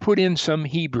 Let's put in some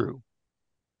Hebrew.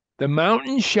 The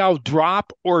mountains shall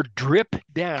drop or drip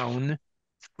down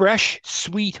fresh,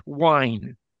 sweet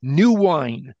wine, new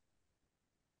wine.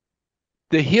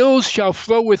 The hills shall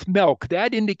flow with milk.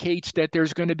 That indicates that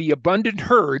there's going to be abundant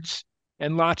herds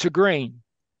and lots of grain.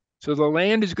 So the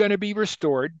land is going to be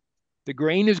restored. The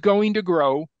grain is going to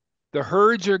grow. The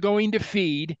herds are going to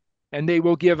feed, and they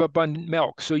will give abundant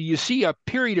milk. So you see a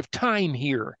period of time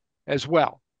here as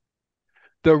well.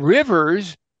 The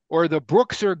rivers or the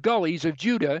brooks or gullies of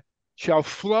Judah shall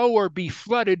flow or be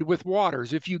flooded with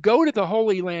waters. If you go to the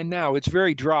Holy Land now, it's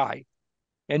very dry,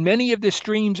 and many of the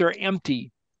streams are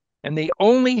empty, and they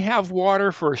only have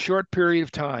water for a short period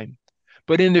of time.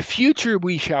 But in the future,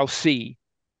 we shall see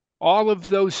all of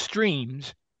those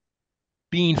streams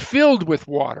being filled with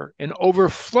water and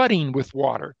overflooding with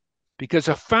water, because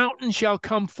a fountain shall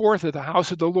come forth of the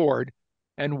house of the Lord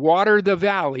and water the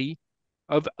valley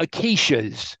of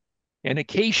acacias. And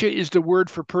acacia is the word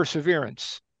for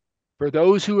perseverance. For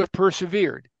those who have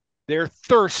persevered, their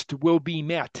thirst will be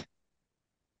met.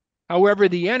 However,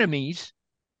 the enemies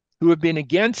who have been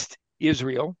against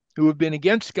Israel, who have been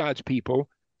against God's people,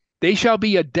 they shall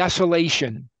be a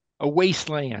desolation, a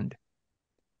wasteland.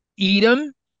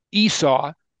 Edom,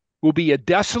 Esau, will be a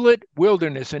desolate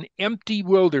wilderness, an empty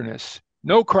wilderness.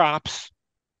 No crops,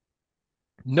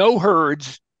 no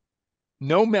herds,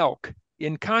 no milk,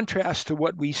 in contrast to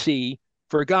what we see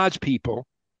for God's people.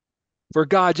 For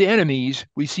God's enemies,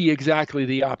 we see exactly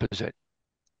the opposite.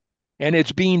 And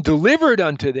it's being delivered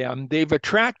unto them. They've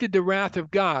attracted the wrath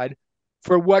of God.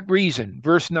 For what reason?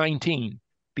 Verse 19.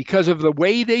 Because of the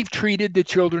way they've treated the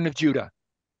children of Judah.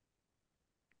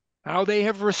 How they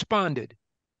have responded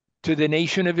to the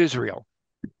nation of Israel.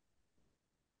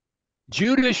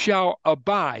 Judah shall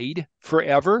abide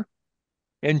forever,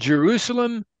 and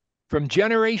Jerusalem from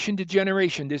generation to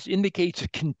generation. This indicates a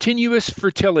continuous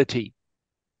fertility.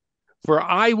 For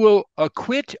I will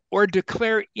acquit or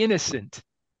declare innocent.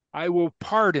 I will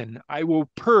pardon. I will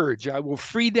purge. I will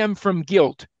free them from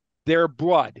guilt, their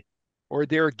blood, or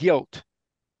their guilt.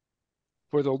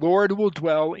 For the Lord will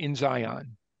dwell in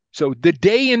Zion. So the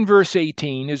day in verse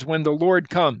 18 is when the Lord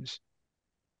comes.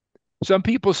 Some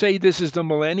people say this is the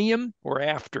millennium or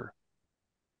after.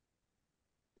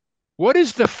 What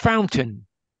is the fountain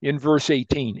in verse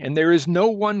 18? And there is no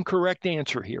one correct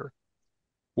answer here.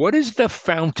 What is the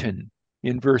fountain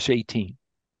in verse 18?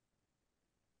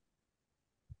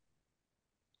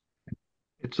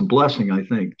 It's a blessing, I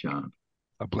think, John.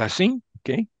 A blessing?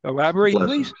 Okay. Elaborate,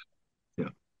 please. Yeah.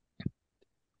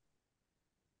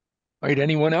 All right.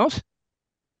 Anyone else?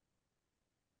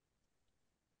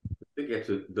 I think it's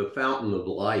the fountain of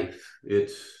life.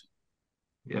 It's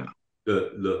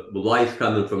the life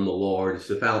coming from the Lord. It's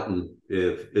the fountain.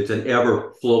 If it's an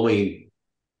ever flowing,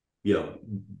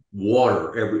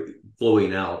 water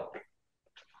flowing out.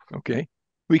 Okay.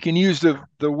 We can use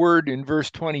the word in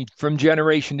verse 20 from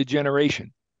generation to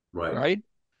generation. Right. Right?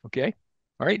 Okay.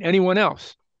 All right. Anyone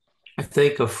else? I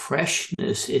think a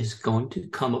freshness is going to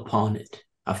come upon it.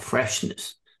 A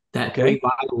freshness. That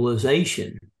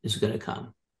revitalization is going to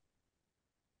come.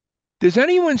 Does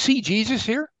anyone see Jesus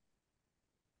here?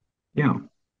 Yeah.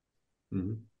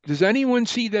 Mm-hmm. Does anyone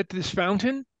see that this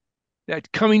fountain,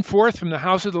 that coming forth from the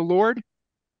house of the Lord,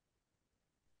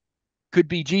 could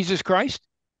be Jesus Christ?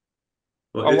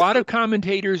 Well, a lot of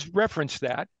commentators reference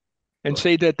that and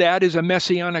say that that is a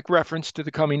messianic reference to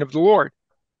the coming of the Lord.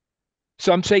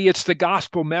 Some say it's the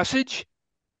gospel message.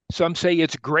 Some say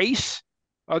it's grace.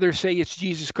 Others say it's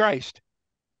Jesus Christ.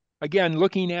 Again,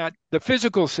 looking at the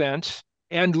physical sense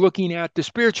and looking at the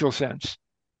spiritual sense.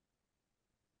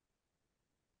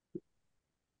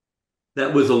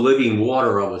 That was the living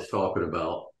water I was talking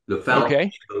about. the fountain Okay.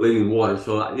 of the living water.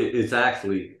 So it's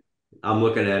actually, I'm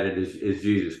looking at it as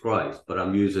Jesus Christ, but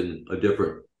I'm using a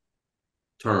different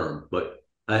term. But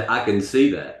I can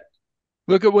see that.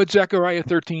 Look at what Zechariah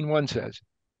 13:1 says.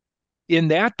 In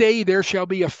that day there shall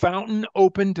be a fountain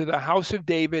open to the house of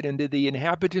David and to the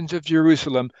inhabitants of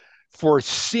Jerusalem for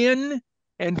sin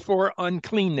and for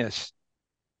uncleanness.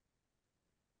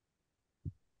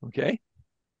 Okay?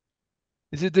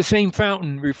 Is it the same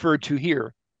fountain referred to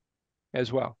here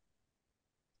as well?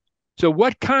 So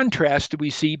what contrast do we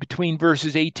see between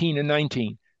verses 18 and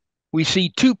 19? We see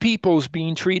two peoples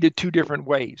being treated two different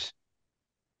ways.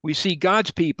 We see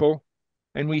God's people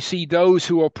and we see those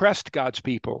who oppressed God's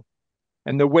people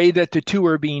and the way that the two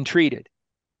are being treated.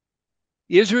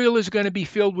 Israel is going to be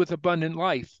filled with abundant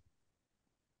life,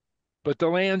 but the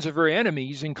lands of her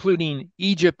enemies, including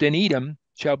Egypt and Edom,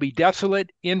 shall be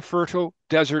desolate, infertile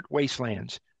desert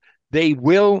wastelands. They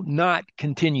will not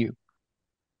continue.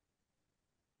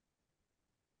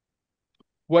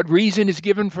 What reason is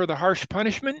given for the harsh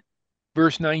punishment?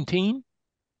 Verse 19.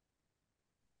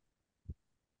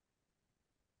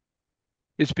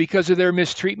 It's because of their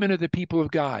mistreatment of the people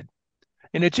of God.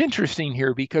 And it's interesting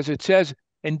here because it says,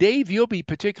 and Dave, you'll be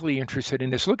particularly interested in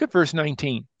this. Look at verse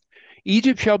 19.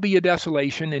 Egypt shall be a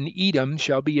desolation, and Edom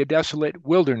shall be a desolate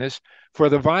wilderness for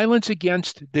the violence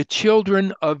against the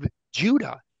children of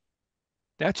Judah.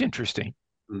 That's interesting.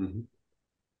 Mm-hmm.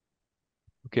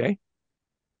 Okay.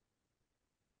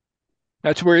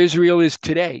 That's where Israel is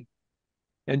today,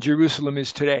 and Jerusalem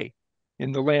is today,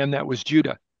 in the land that was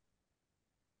Judah.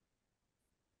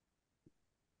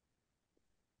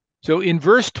 So in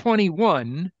verse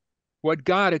 21, what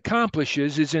God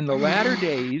accomplishes is in the latter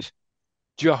days,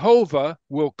 Jehovah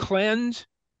will cleanse,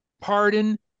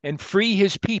 pardon, and free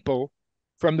his people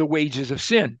from the wages of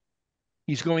sin.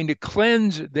 He's going to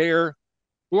cleanse their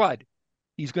blood.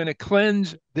 He's going to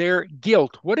cleanse their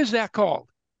guilt. What is that called?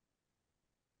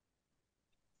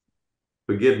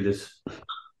 Forgiveness.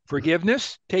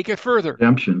 Forgiveness. Take it further.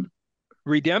 Redemption.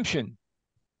 Redemption.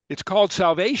 It's called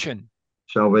salvation.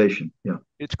 Salvation. Yeah.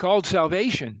 It's called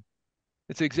salvation.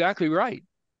 It's exactly right.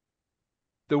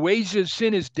 The wages of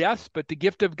sin is death, but the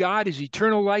gift of God is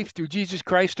eternal life through Jesus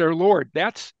Christ our Lord.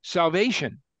 That's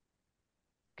salvation.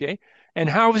 Okay? And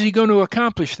how is he going to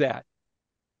accomplish that?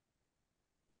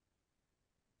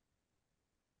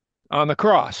 On the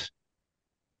cross.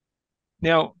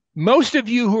 Now, most of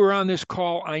you who are on this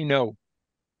call, I know.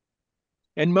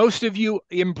 And most of you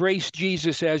embrace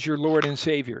Jesus as your Lord and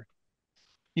Savior.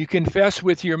 You confess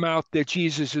with your mouth that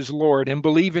Jesus is Lord and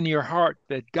believe in your heart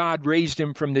that God raised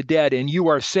him from the dead and you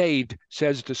are saved,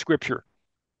 says the scripture.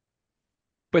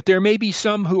 But there may be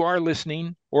some who are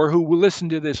listening or who will listen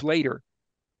to this later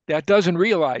that doesn't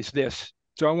realize this.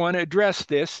 So I want to address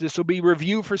this. This will be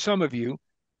review for some of you.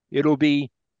 It'll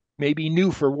be maybe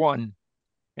new for one.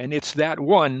 And it's that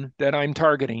one that I'm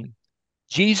targeting.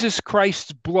 Jesus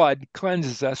Christ's blood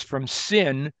cleanses us from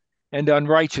sin and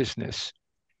unrighteousness.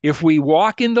 If we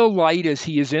walk in the light as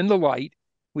he is in the light,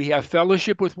 we have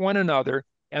fellowship with one another,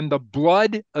 and the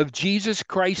blood of Jesus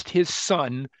Christ, his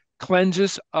Son,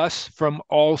 cleanses us from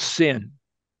all sin.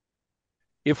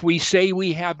 If we say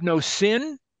we have no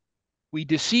sin, we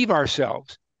deceive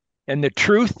ourselves, and the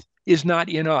truth is not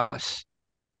in us.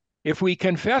 If we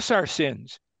confess our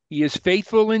sins, he is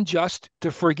faithful and just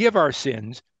to forgive our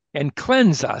sins and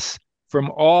cleanse us from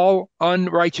all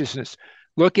unrighteousness.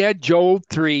 Look at Joel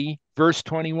 3, verse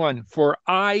 21. For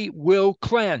I will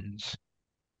cleanse,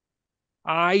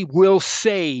 I will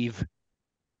save.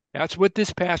 That's what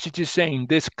this passage is saying.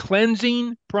 This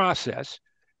cleansing process,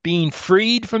 being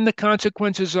freed from the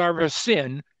consequences of our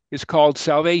sin, is called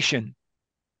salvation.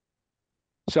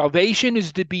 Salvation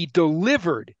is to be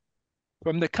delivered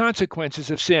from the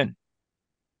consequences of sin.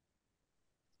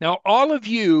 Now, all of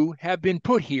you have been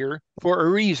put here for a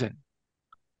reason.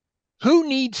 Who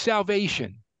needs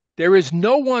salvation? There is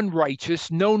no one righteous,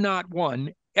 no, not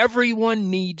one. Everyone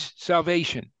needs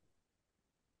salvation.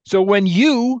 So when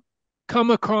you come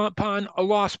upon a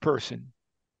lost person,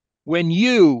 when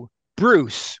you,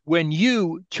 Bruce, when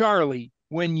you, Charlie,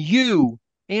 when you,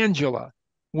 Angela,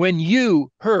 when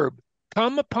you, Herb,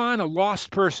 come upon a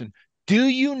lost person, do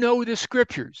you know the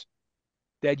scriptures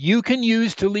that you can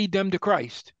use to lead them to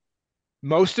Christ?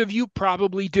 Most of you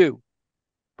probably do.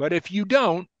 But if you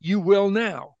don't, you will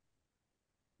now.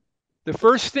 The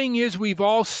first thing is we've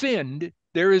all sinned.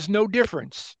 There is no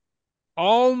difference.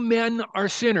 All men are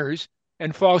sinners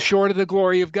and fall short of the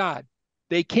glory of God.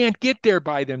 They can't get there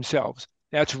by themselves.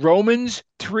 That's Romans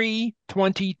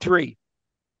 3:23.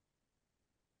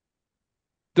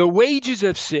 The wages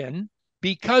of sin,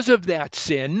 because of that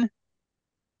sin,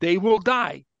 they will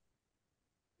die.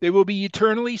 They will be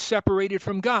eternally separated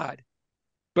from God.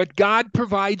 But God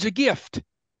provides a gift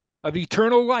of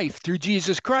eternal life through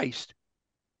Jesus Christ.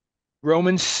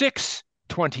 Romans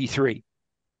 6:23.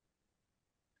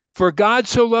 For God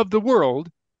so loved the world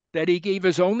that he gave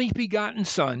his only begotten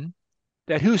Son,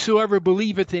 that whosoever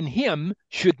believeth in him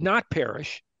should not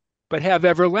perish, but have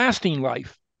everlasting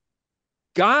life.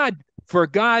 For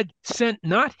God sent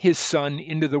not his Son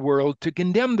into the world to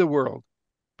condemn the world,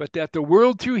 but that the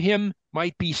world through him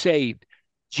might be saved.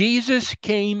 Jesus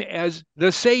came as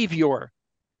the Savior.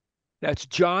 That's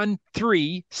John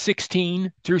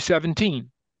 3:16 through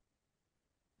 17.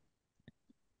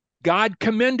 God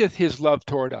commendeth his love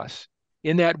toward us,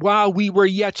 in that while we were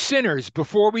yet sinners,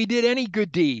 before we did any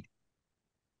good deed,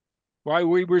 while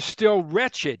we were still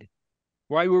wretched,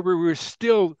 while we were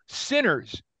still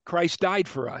sinners, Christ died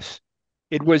for us.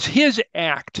 It was his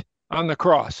act on the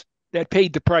cross that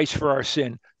paid the price for our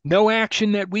sin. No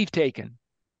action that we've taken.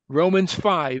 Romans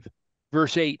 5,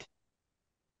 verse 8.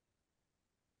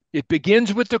 It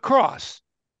begins with the cross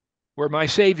where my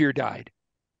Savior died.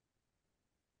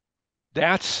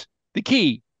 That's the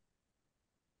key.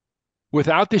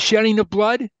 Without the shedding of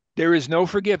blood, there is no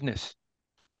forgiveness.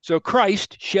 So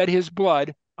Christ shed his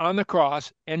blood on the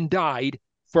cross and died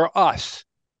for us.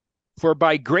 For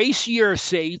by grace ye are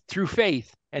saved through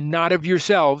faith, and not of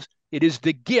yourselves. It is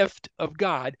the gift of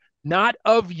God, not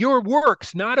of your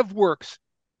works, not of works,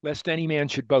 lest any man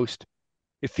should boast.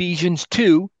 Ephesians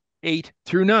 2:8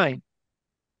 through 9.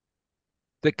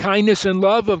 The kindness and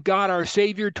love of God our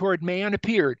Savior toward man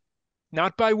appeared,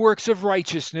 not by works of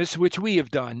righteousness which we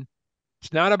have done.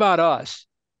 It's not about us,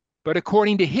 but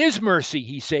according to his mercy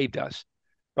he saved us,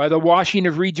 by the washing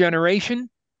of regeneration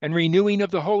and renewing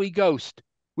of the Holy Ghost,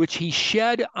 which he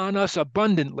shed on us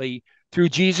abundantly through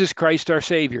Jesus Christ our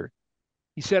Savior.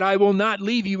 He said, I will not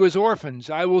leave you as orphans.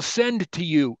 I will send to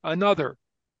you another,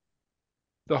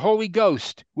 the Holy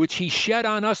Ghost, which he shed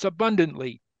on us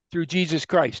abundantly through Jesus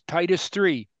Christ. Titus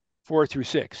 3:4 through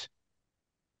 6.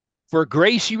 For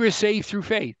grace you were saved through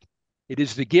faith. It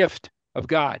is the gift of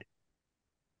God.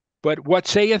 But what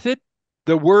saith it?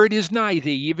 The word is nigh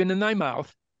thee, even in thy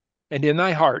mouth and in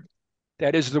thy heart.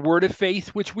 That is the word of faith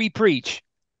which we preach,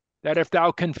 that if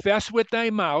thou confess with thy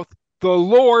mouth the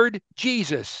Lord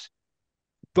Jesus,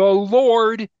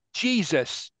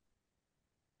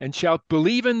 and shalt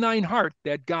believe in thine heart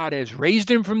that God has raised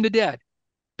him from the dead,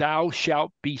 thou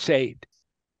shalt be saved.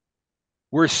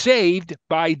 We're saved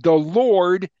by the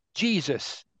Lord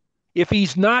Jesus. If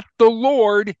he's not the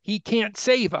Lord, he can't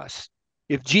save us.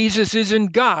 If Jesus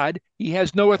isn't God, he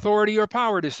has no authority or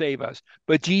power to save us.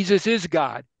 But Jesus is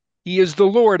God. He is the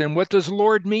Lord. And what does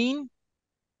Lord mean?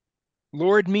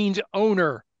 Lord means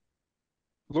owner.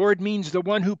 Lord means the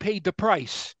one who paid the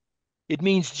price. It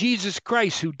means Jesus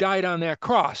Christ who died on that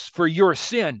cross for your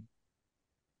sin.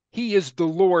 He is the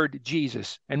Lord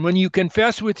Jesus. And when you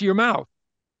confess with your mouth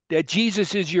that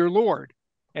Jesus is your Lord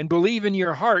and believe in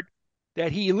your heart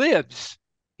that he lives,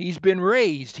 he's been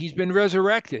raised, he's been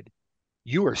resurrected,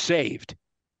 you are saved.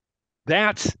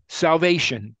 That's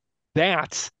salvation.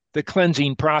 That's the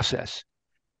cleansing process.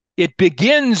 It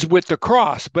begins with the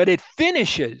cross, but it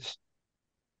finishes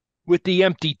with the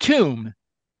empty tomb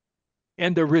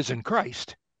and the risen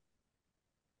Christ.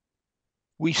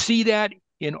 We see that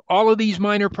in all of these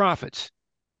minor prophets.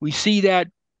 We see that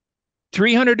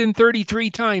 333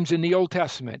 times in the Old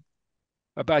Testament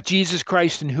about Jesus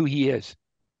Christ and who he is.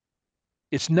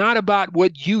 It's not about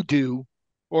what you do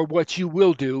or what you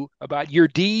will do, about your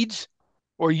deeds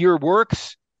or your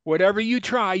works. Whatever you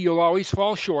try, you'll always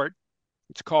fall short.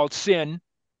 It's called sin.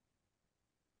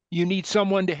 You need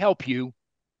someone to help you.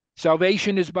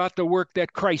 Salvation is about the work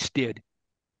that Christ did,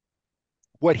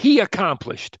 what he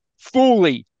accomplished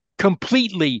fully,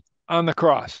 completely on the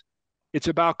cross. It's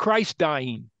about Christ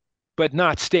dying, but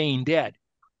not staying dead,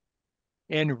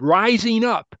 and rising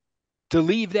up to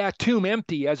leave that tomb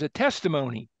empty as a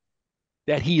testimony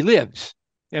that he lives.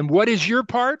 And what is your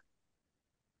part?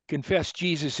 Confess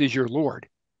Jesus is your Lord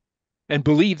and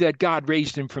believe that God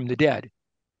raised him from the dead,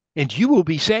 and you will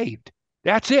be saved.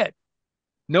 That's it.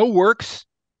 No works,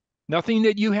 nothing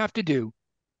that you have to do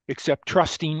except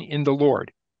trusting in the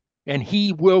Lord, and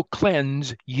he will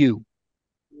cleanse you.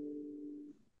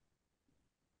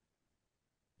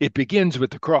 It begins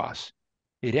with the cross.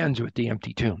 It ends with the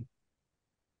empty tomb.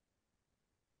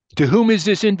 To whom is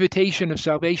this invitation of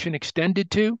salvation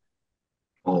extended to?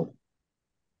 Oh,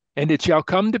 And it shall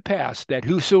come to pass that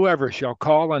whosoever shall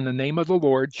call on the name of the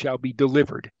Lord shall be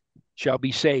delivered, shall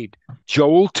be saved.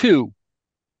 Joel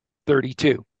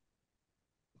 2:32.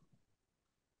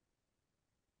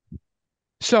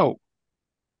 So,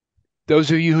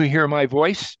 those of you who hear my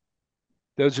voice,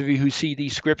 Those of you who see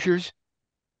these scriptures,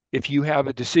 if you have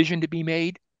a decision to be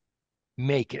made,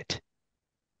 make it.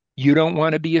 You don't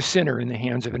want to be a sinner in the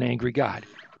hands of an angry God.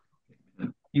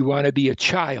 You want to be a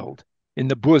child in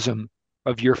the bosom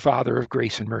of your Father of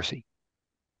grace and mercy.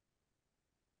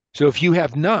 So if you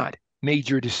have not made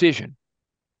your decision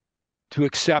to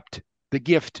accept the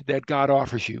gift that God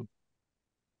offers you,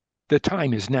 the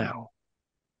time is now.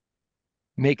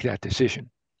 Make that decision.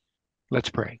 Let's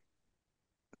pray.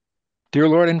 Dear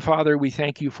Lord and Father, we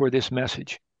thank you for this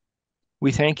message.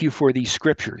 We thank you for these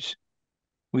scriptures.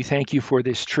 We thank you for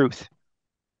this truth.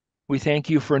 We thank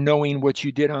you for knowing what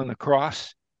you did on the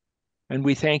cross, and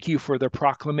we thank you for the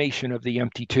proclamation of the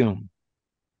empty tomb.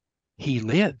 He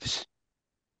lives.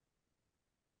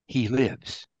 He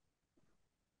lives.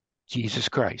 Jesus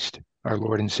Christ, our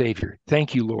Lord and Savior.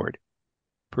 Thank you, Lord,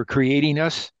 for creating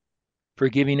us, for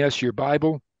giving us your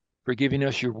Bible, for giving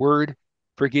us your word,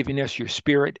 for giving us your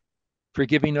spirit, for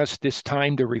giving us this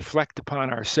time to reflect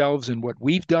upon ourselves and what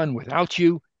we've done without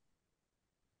you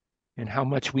and how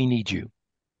much we need you.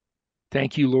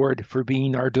 Thank you, Lord, for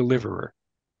being our deliverer.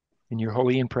 In your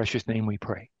holy and precious name we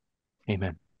pray.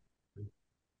 Amen.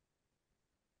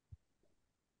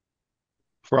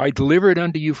 For I delivered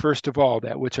unto you first of all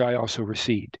that which I also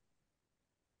received,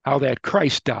 how that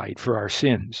Christ died for our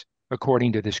sins,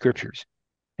 according to the Scriptures,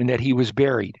 and that he was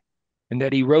buried, and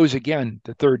that he rose again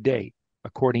the third day,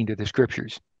 according to the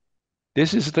Scriptures.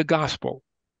 This is the gospel.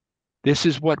 This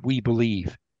is what we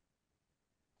believe.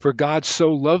 For God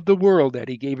so loved the world that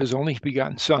he gave his only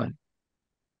begotten Son,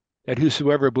 that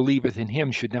whosoever believeth in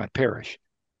him should not perish,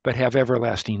 but have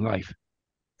everlasting life.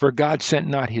 For God sent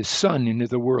not his Son into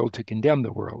the world to condemn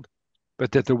the world,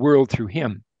 but that the world through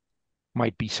him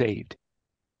might be saved,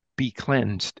 be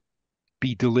cleansed,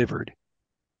 be delivered.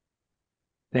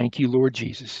 Thank you, Lord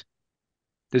Jesus.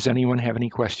 Does anyone have any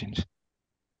questions?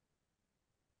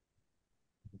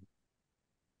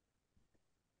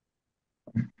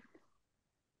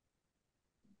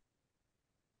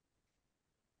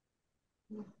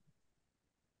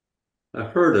 I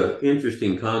heard an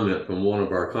interesting comment from one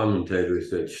of our commentators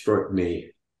that struck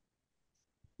me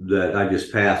that I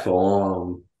just pass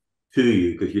along to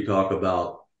you, because you talk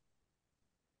about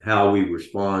how we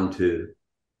respond to,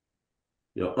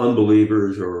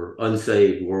 unbelievers or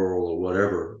unsaved world or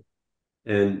whatever.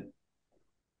 And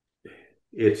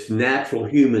it's natural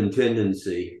human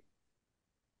tendency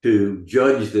to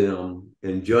judge them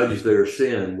and judge their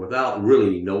sin without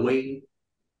really knowing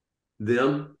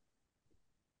them.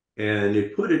 And to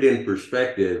put it in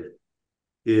perspective,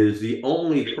 is the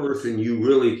only person you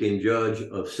really can judge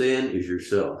of sin is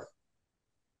yourself.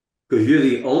 Because you're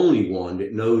the only one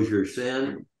that knows your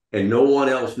sin, and no one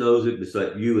else knows it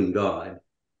except you and God.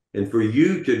 And for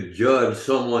you to judge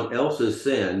someone else's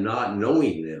sin, not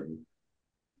knowing them,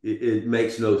 it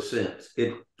makes no sense.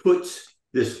 It puts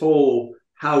this whole,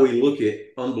 how we look at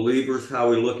unbelievers, how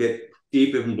we look at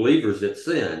even believers that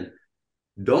sin.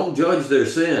 Don't judge their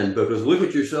sin, because look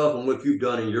at yourself and what you've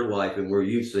done in your life and where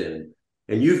you've sinned.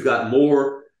 And you've got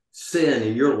more sin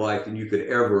in your life than you could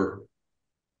ever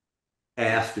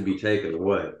ask to be taken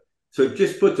away. So it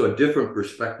just puts a different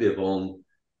perspective on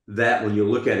that when you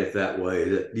look at it that way,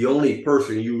 that the only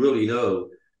person you really know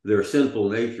their sinful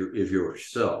nature is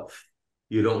yourself.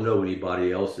 You don't know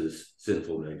anybody else's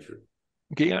sinful nature.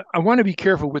 Okay, I want to be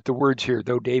careful with the words here,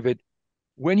 though, David.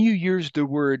 When you use the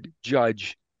word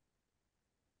judge,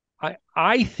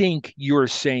 I think you're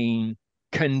saying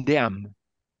condemn.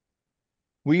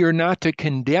 We are not to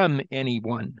condemn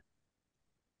anyone,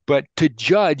 but to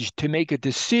judge, to make a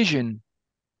decision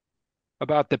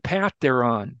about the path they're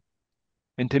on,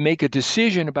 and to make a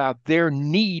decision about their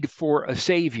need for a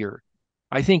Savior.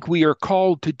 I think we are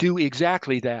called to do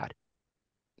exactly that.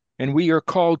 And we are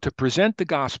called to present the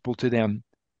gospel to them,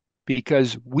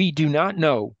 because we do not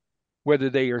know whether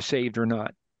they are saved or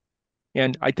not.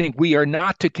 And I think we are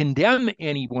not to condemn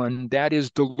anyone. That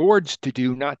is the Lord's to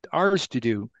do, not ours to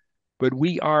do. But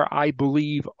we are, I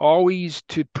believe, always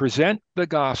to present the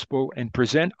gospel and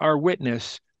present our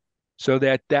witness so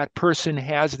that that person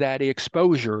has that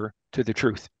exposure to the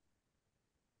truth.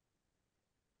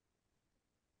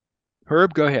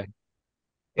 Herb, go ahead.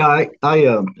 Yeah,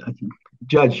 I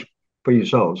judge for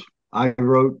yourselves. I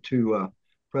wrote to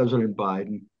President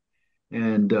Biden,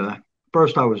 and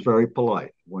first I was very polite.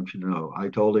 I want you to know, I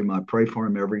told him I pray for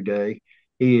him every day,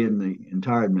 he and the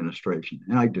entire administration,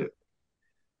 and I do.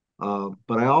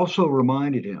 But I also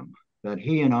reminded him that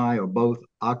he and I are both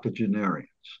octogenarians,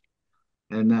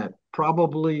 and that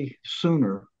probably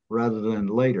sooner rather than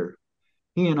later,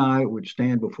 he and I would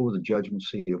stand before the judgment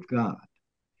seat of God.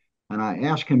 And I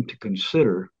asked him to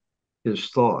consider his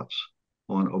thoughts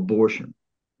on abortion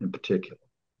in particular.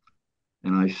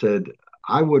 And I said,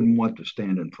 I wouldn't want to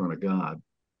stand in front of God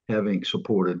having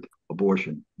supported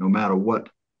abortion, no matter what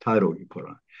title you put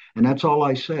on. And that's all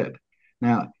I said.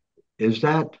 Now, is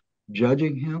that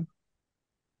judging him,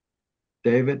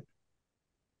 David?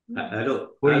 I don't.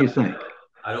 What do you think?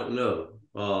 I don't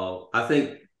know. I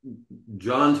think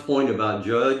John's point about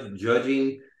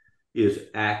judging is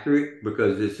accurate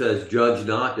because it says, "Judge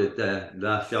not, that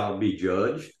thou shalt be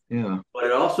judged." Yeah. But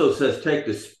it also says,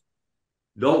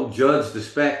 don't judge the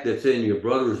speck that's in your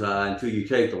brother's eye until you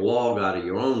take the log out of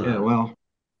your own eye. Yeah. Well.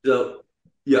 So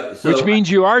yeah. Which means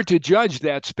you are to judge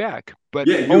that speck, but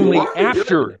only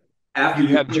after you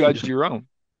have judged your own.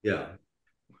 Yeah.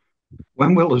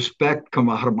 When will a speck come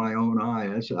out of my own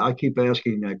eye? I keep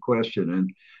asking that question, and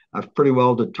I've pretty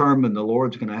well determined the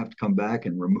Lord's going to have to come back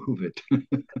and remove it.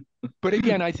 But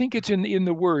again, I think it's in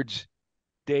the words,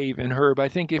 Dave and Herb. I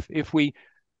think if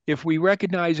we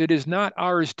recognize it is not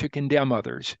ours to condemn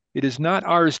others, it is not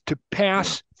ours to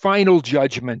pass final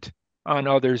judgment on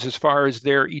others as far as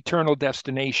their eternal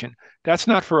destination. That's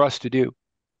not for us to do.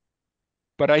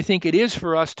 But I think it is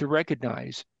for us to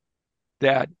recognize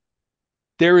that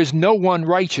there is no one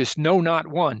righteous, no, not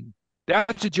one.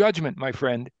 That's a judgment, my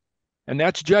friend. And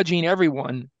that's judging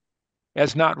everyone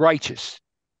as not righteous.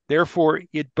 Therefore,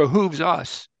 it behooves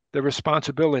us the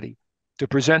responsibility to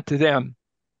present to them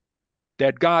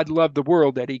that God loved the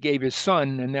world, that he gave his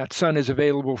son, and that son is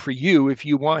available for you if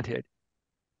you want it.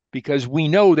 Because we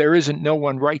know there isn't no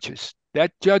one righteous.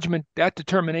 That judgment, that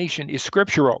determination is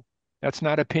scriptural. That's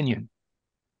not opinion.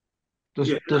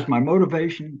 Does my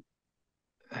motivation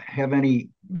have any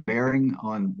bearing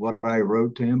on what I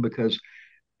wrote to him? Because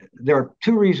there are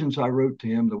two reasons I wrote to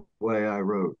him the way I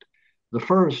wrote. The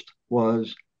first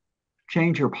was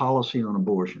change your policy on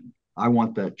abortion. I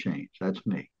want that changed. That's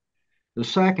me. The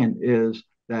second is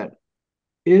that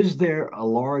is there a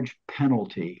large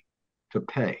penalty to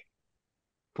pay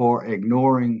for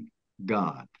ignoring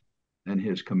God and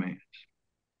his commands?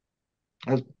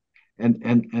 And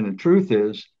the truth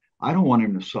is, I don't want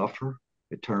him to suffer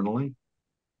eternally,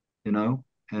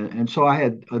 And so I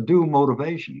had a dual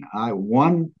motivation.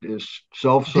 One is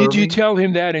self-serving. Did you tell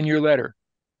him that in your letter?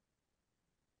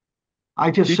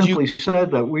 I just simply said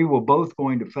that we were both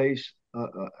going to face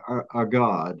our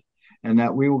God, and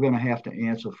that we were going to have to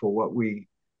answer for what we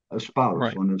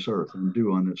espouse on this earth and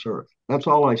do on this earth. That's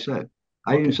all I said.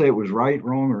 I didn't say it was right,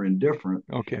 wrong, or indifferent.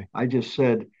 Okay. I just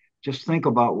said, just think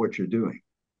about what you're doing.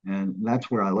 And that's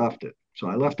where I left it. So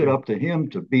I left it up to him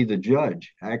to be the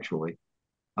judge, actually,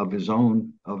 of his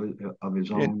own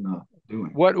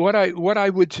doing. What I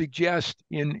would suggest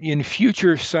in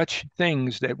future such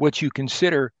things, that what you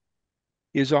consider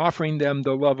is offering them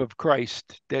the love of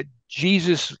Christ, that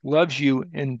Jesus loves you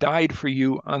and died for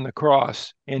you on the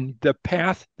cross, and the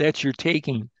path that you're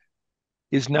taking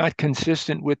is not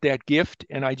consistent with that gift.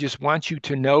 And I just want you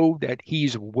to know that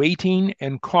he's waiting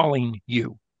and calling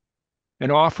you,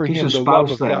 and offer him the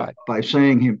love of God. By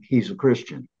saying he's a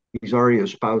Christian. He's already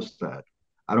espoused that.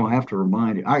 I don't have to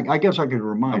remind him. I guess I could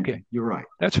remind him. You're right.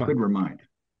 That's fine. Good remind.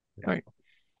 All right.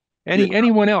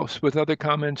 Anyone else with other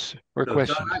comments or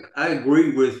questions? I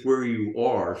agree with where you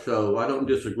are, so I don't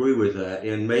disagree with that.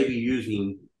 And maybe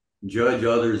using judge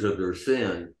others of their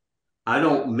sin. I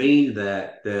don't mean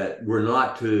that we're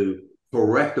not to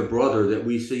correct a brother that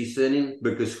we see sinning,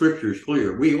 because Scripture is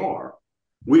clear. We are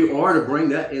to bring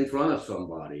that in front of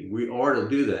somebody. We are to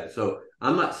do that. So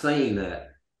I'm not saying that.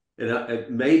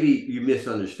 And maybe you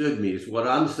misunderstood me. What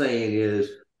I'm saying is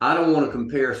I don't want to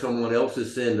compare someone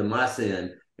else's sin to my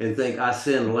sin and think I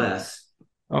sin less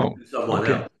than someone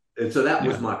else. And so that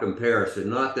was my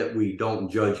comparison, not that we don't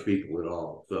judge people at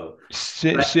all. So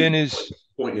sin is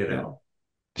pointing it out.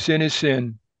 Sin is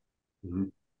sin. Mm-hmm.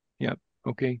 Yep.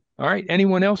 Okay. All right.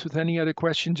 Anyone else with any other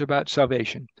questions about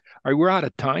salvation? All right, we're out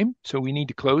of time, so we need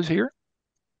to close here.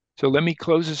 So let me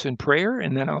close this in prayer,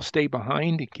 and then I'll stay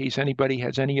behind in case anybody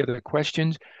has any other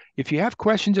questions. If you have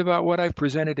questions about what I've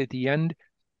presented at the end,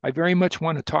 I very much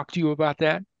want to talk to you about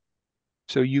that.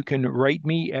 So you can write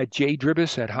me at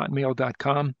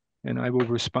jdribus@hotmail.com, and I will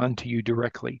respond to you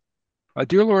directly.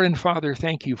 Dear Lord and Father,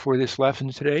 thank you for this lesson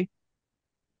today.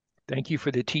 Thank you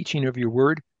for the teaching of your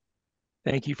word.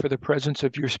 Thank you for the presence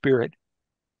of your Spirit.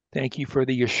 Thank you for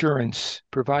the assurance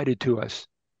provided to us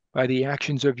by the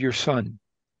actions of your Son,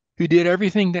 who did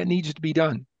everything that needs to be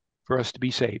done for us to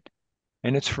be saved.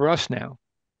 And it's for us now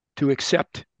to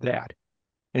accept that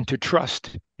and to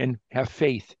trust and have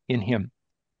faith in him.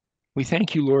 We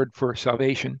thank you, Lord, for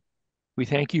salvation. We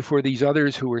thank you for these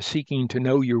others who are seeking to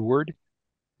know your word,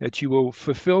 that you will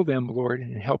fulfill them, Lord,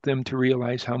 and help them to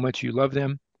realize how much you love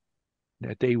them,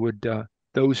 that they would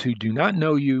those who do not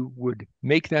know you would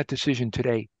make that decision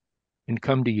today and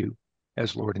come to you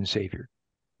as Lord and Savior.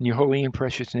 In your holy and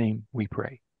precious name we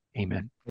pray. Amen.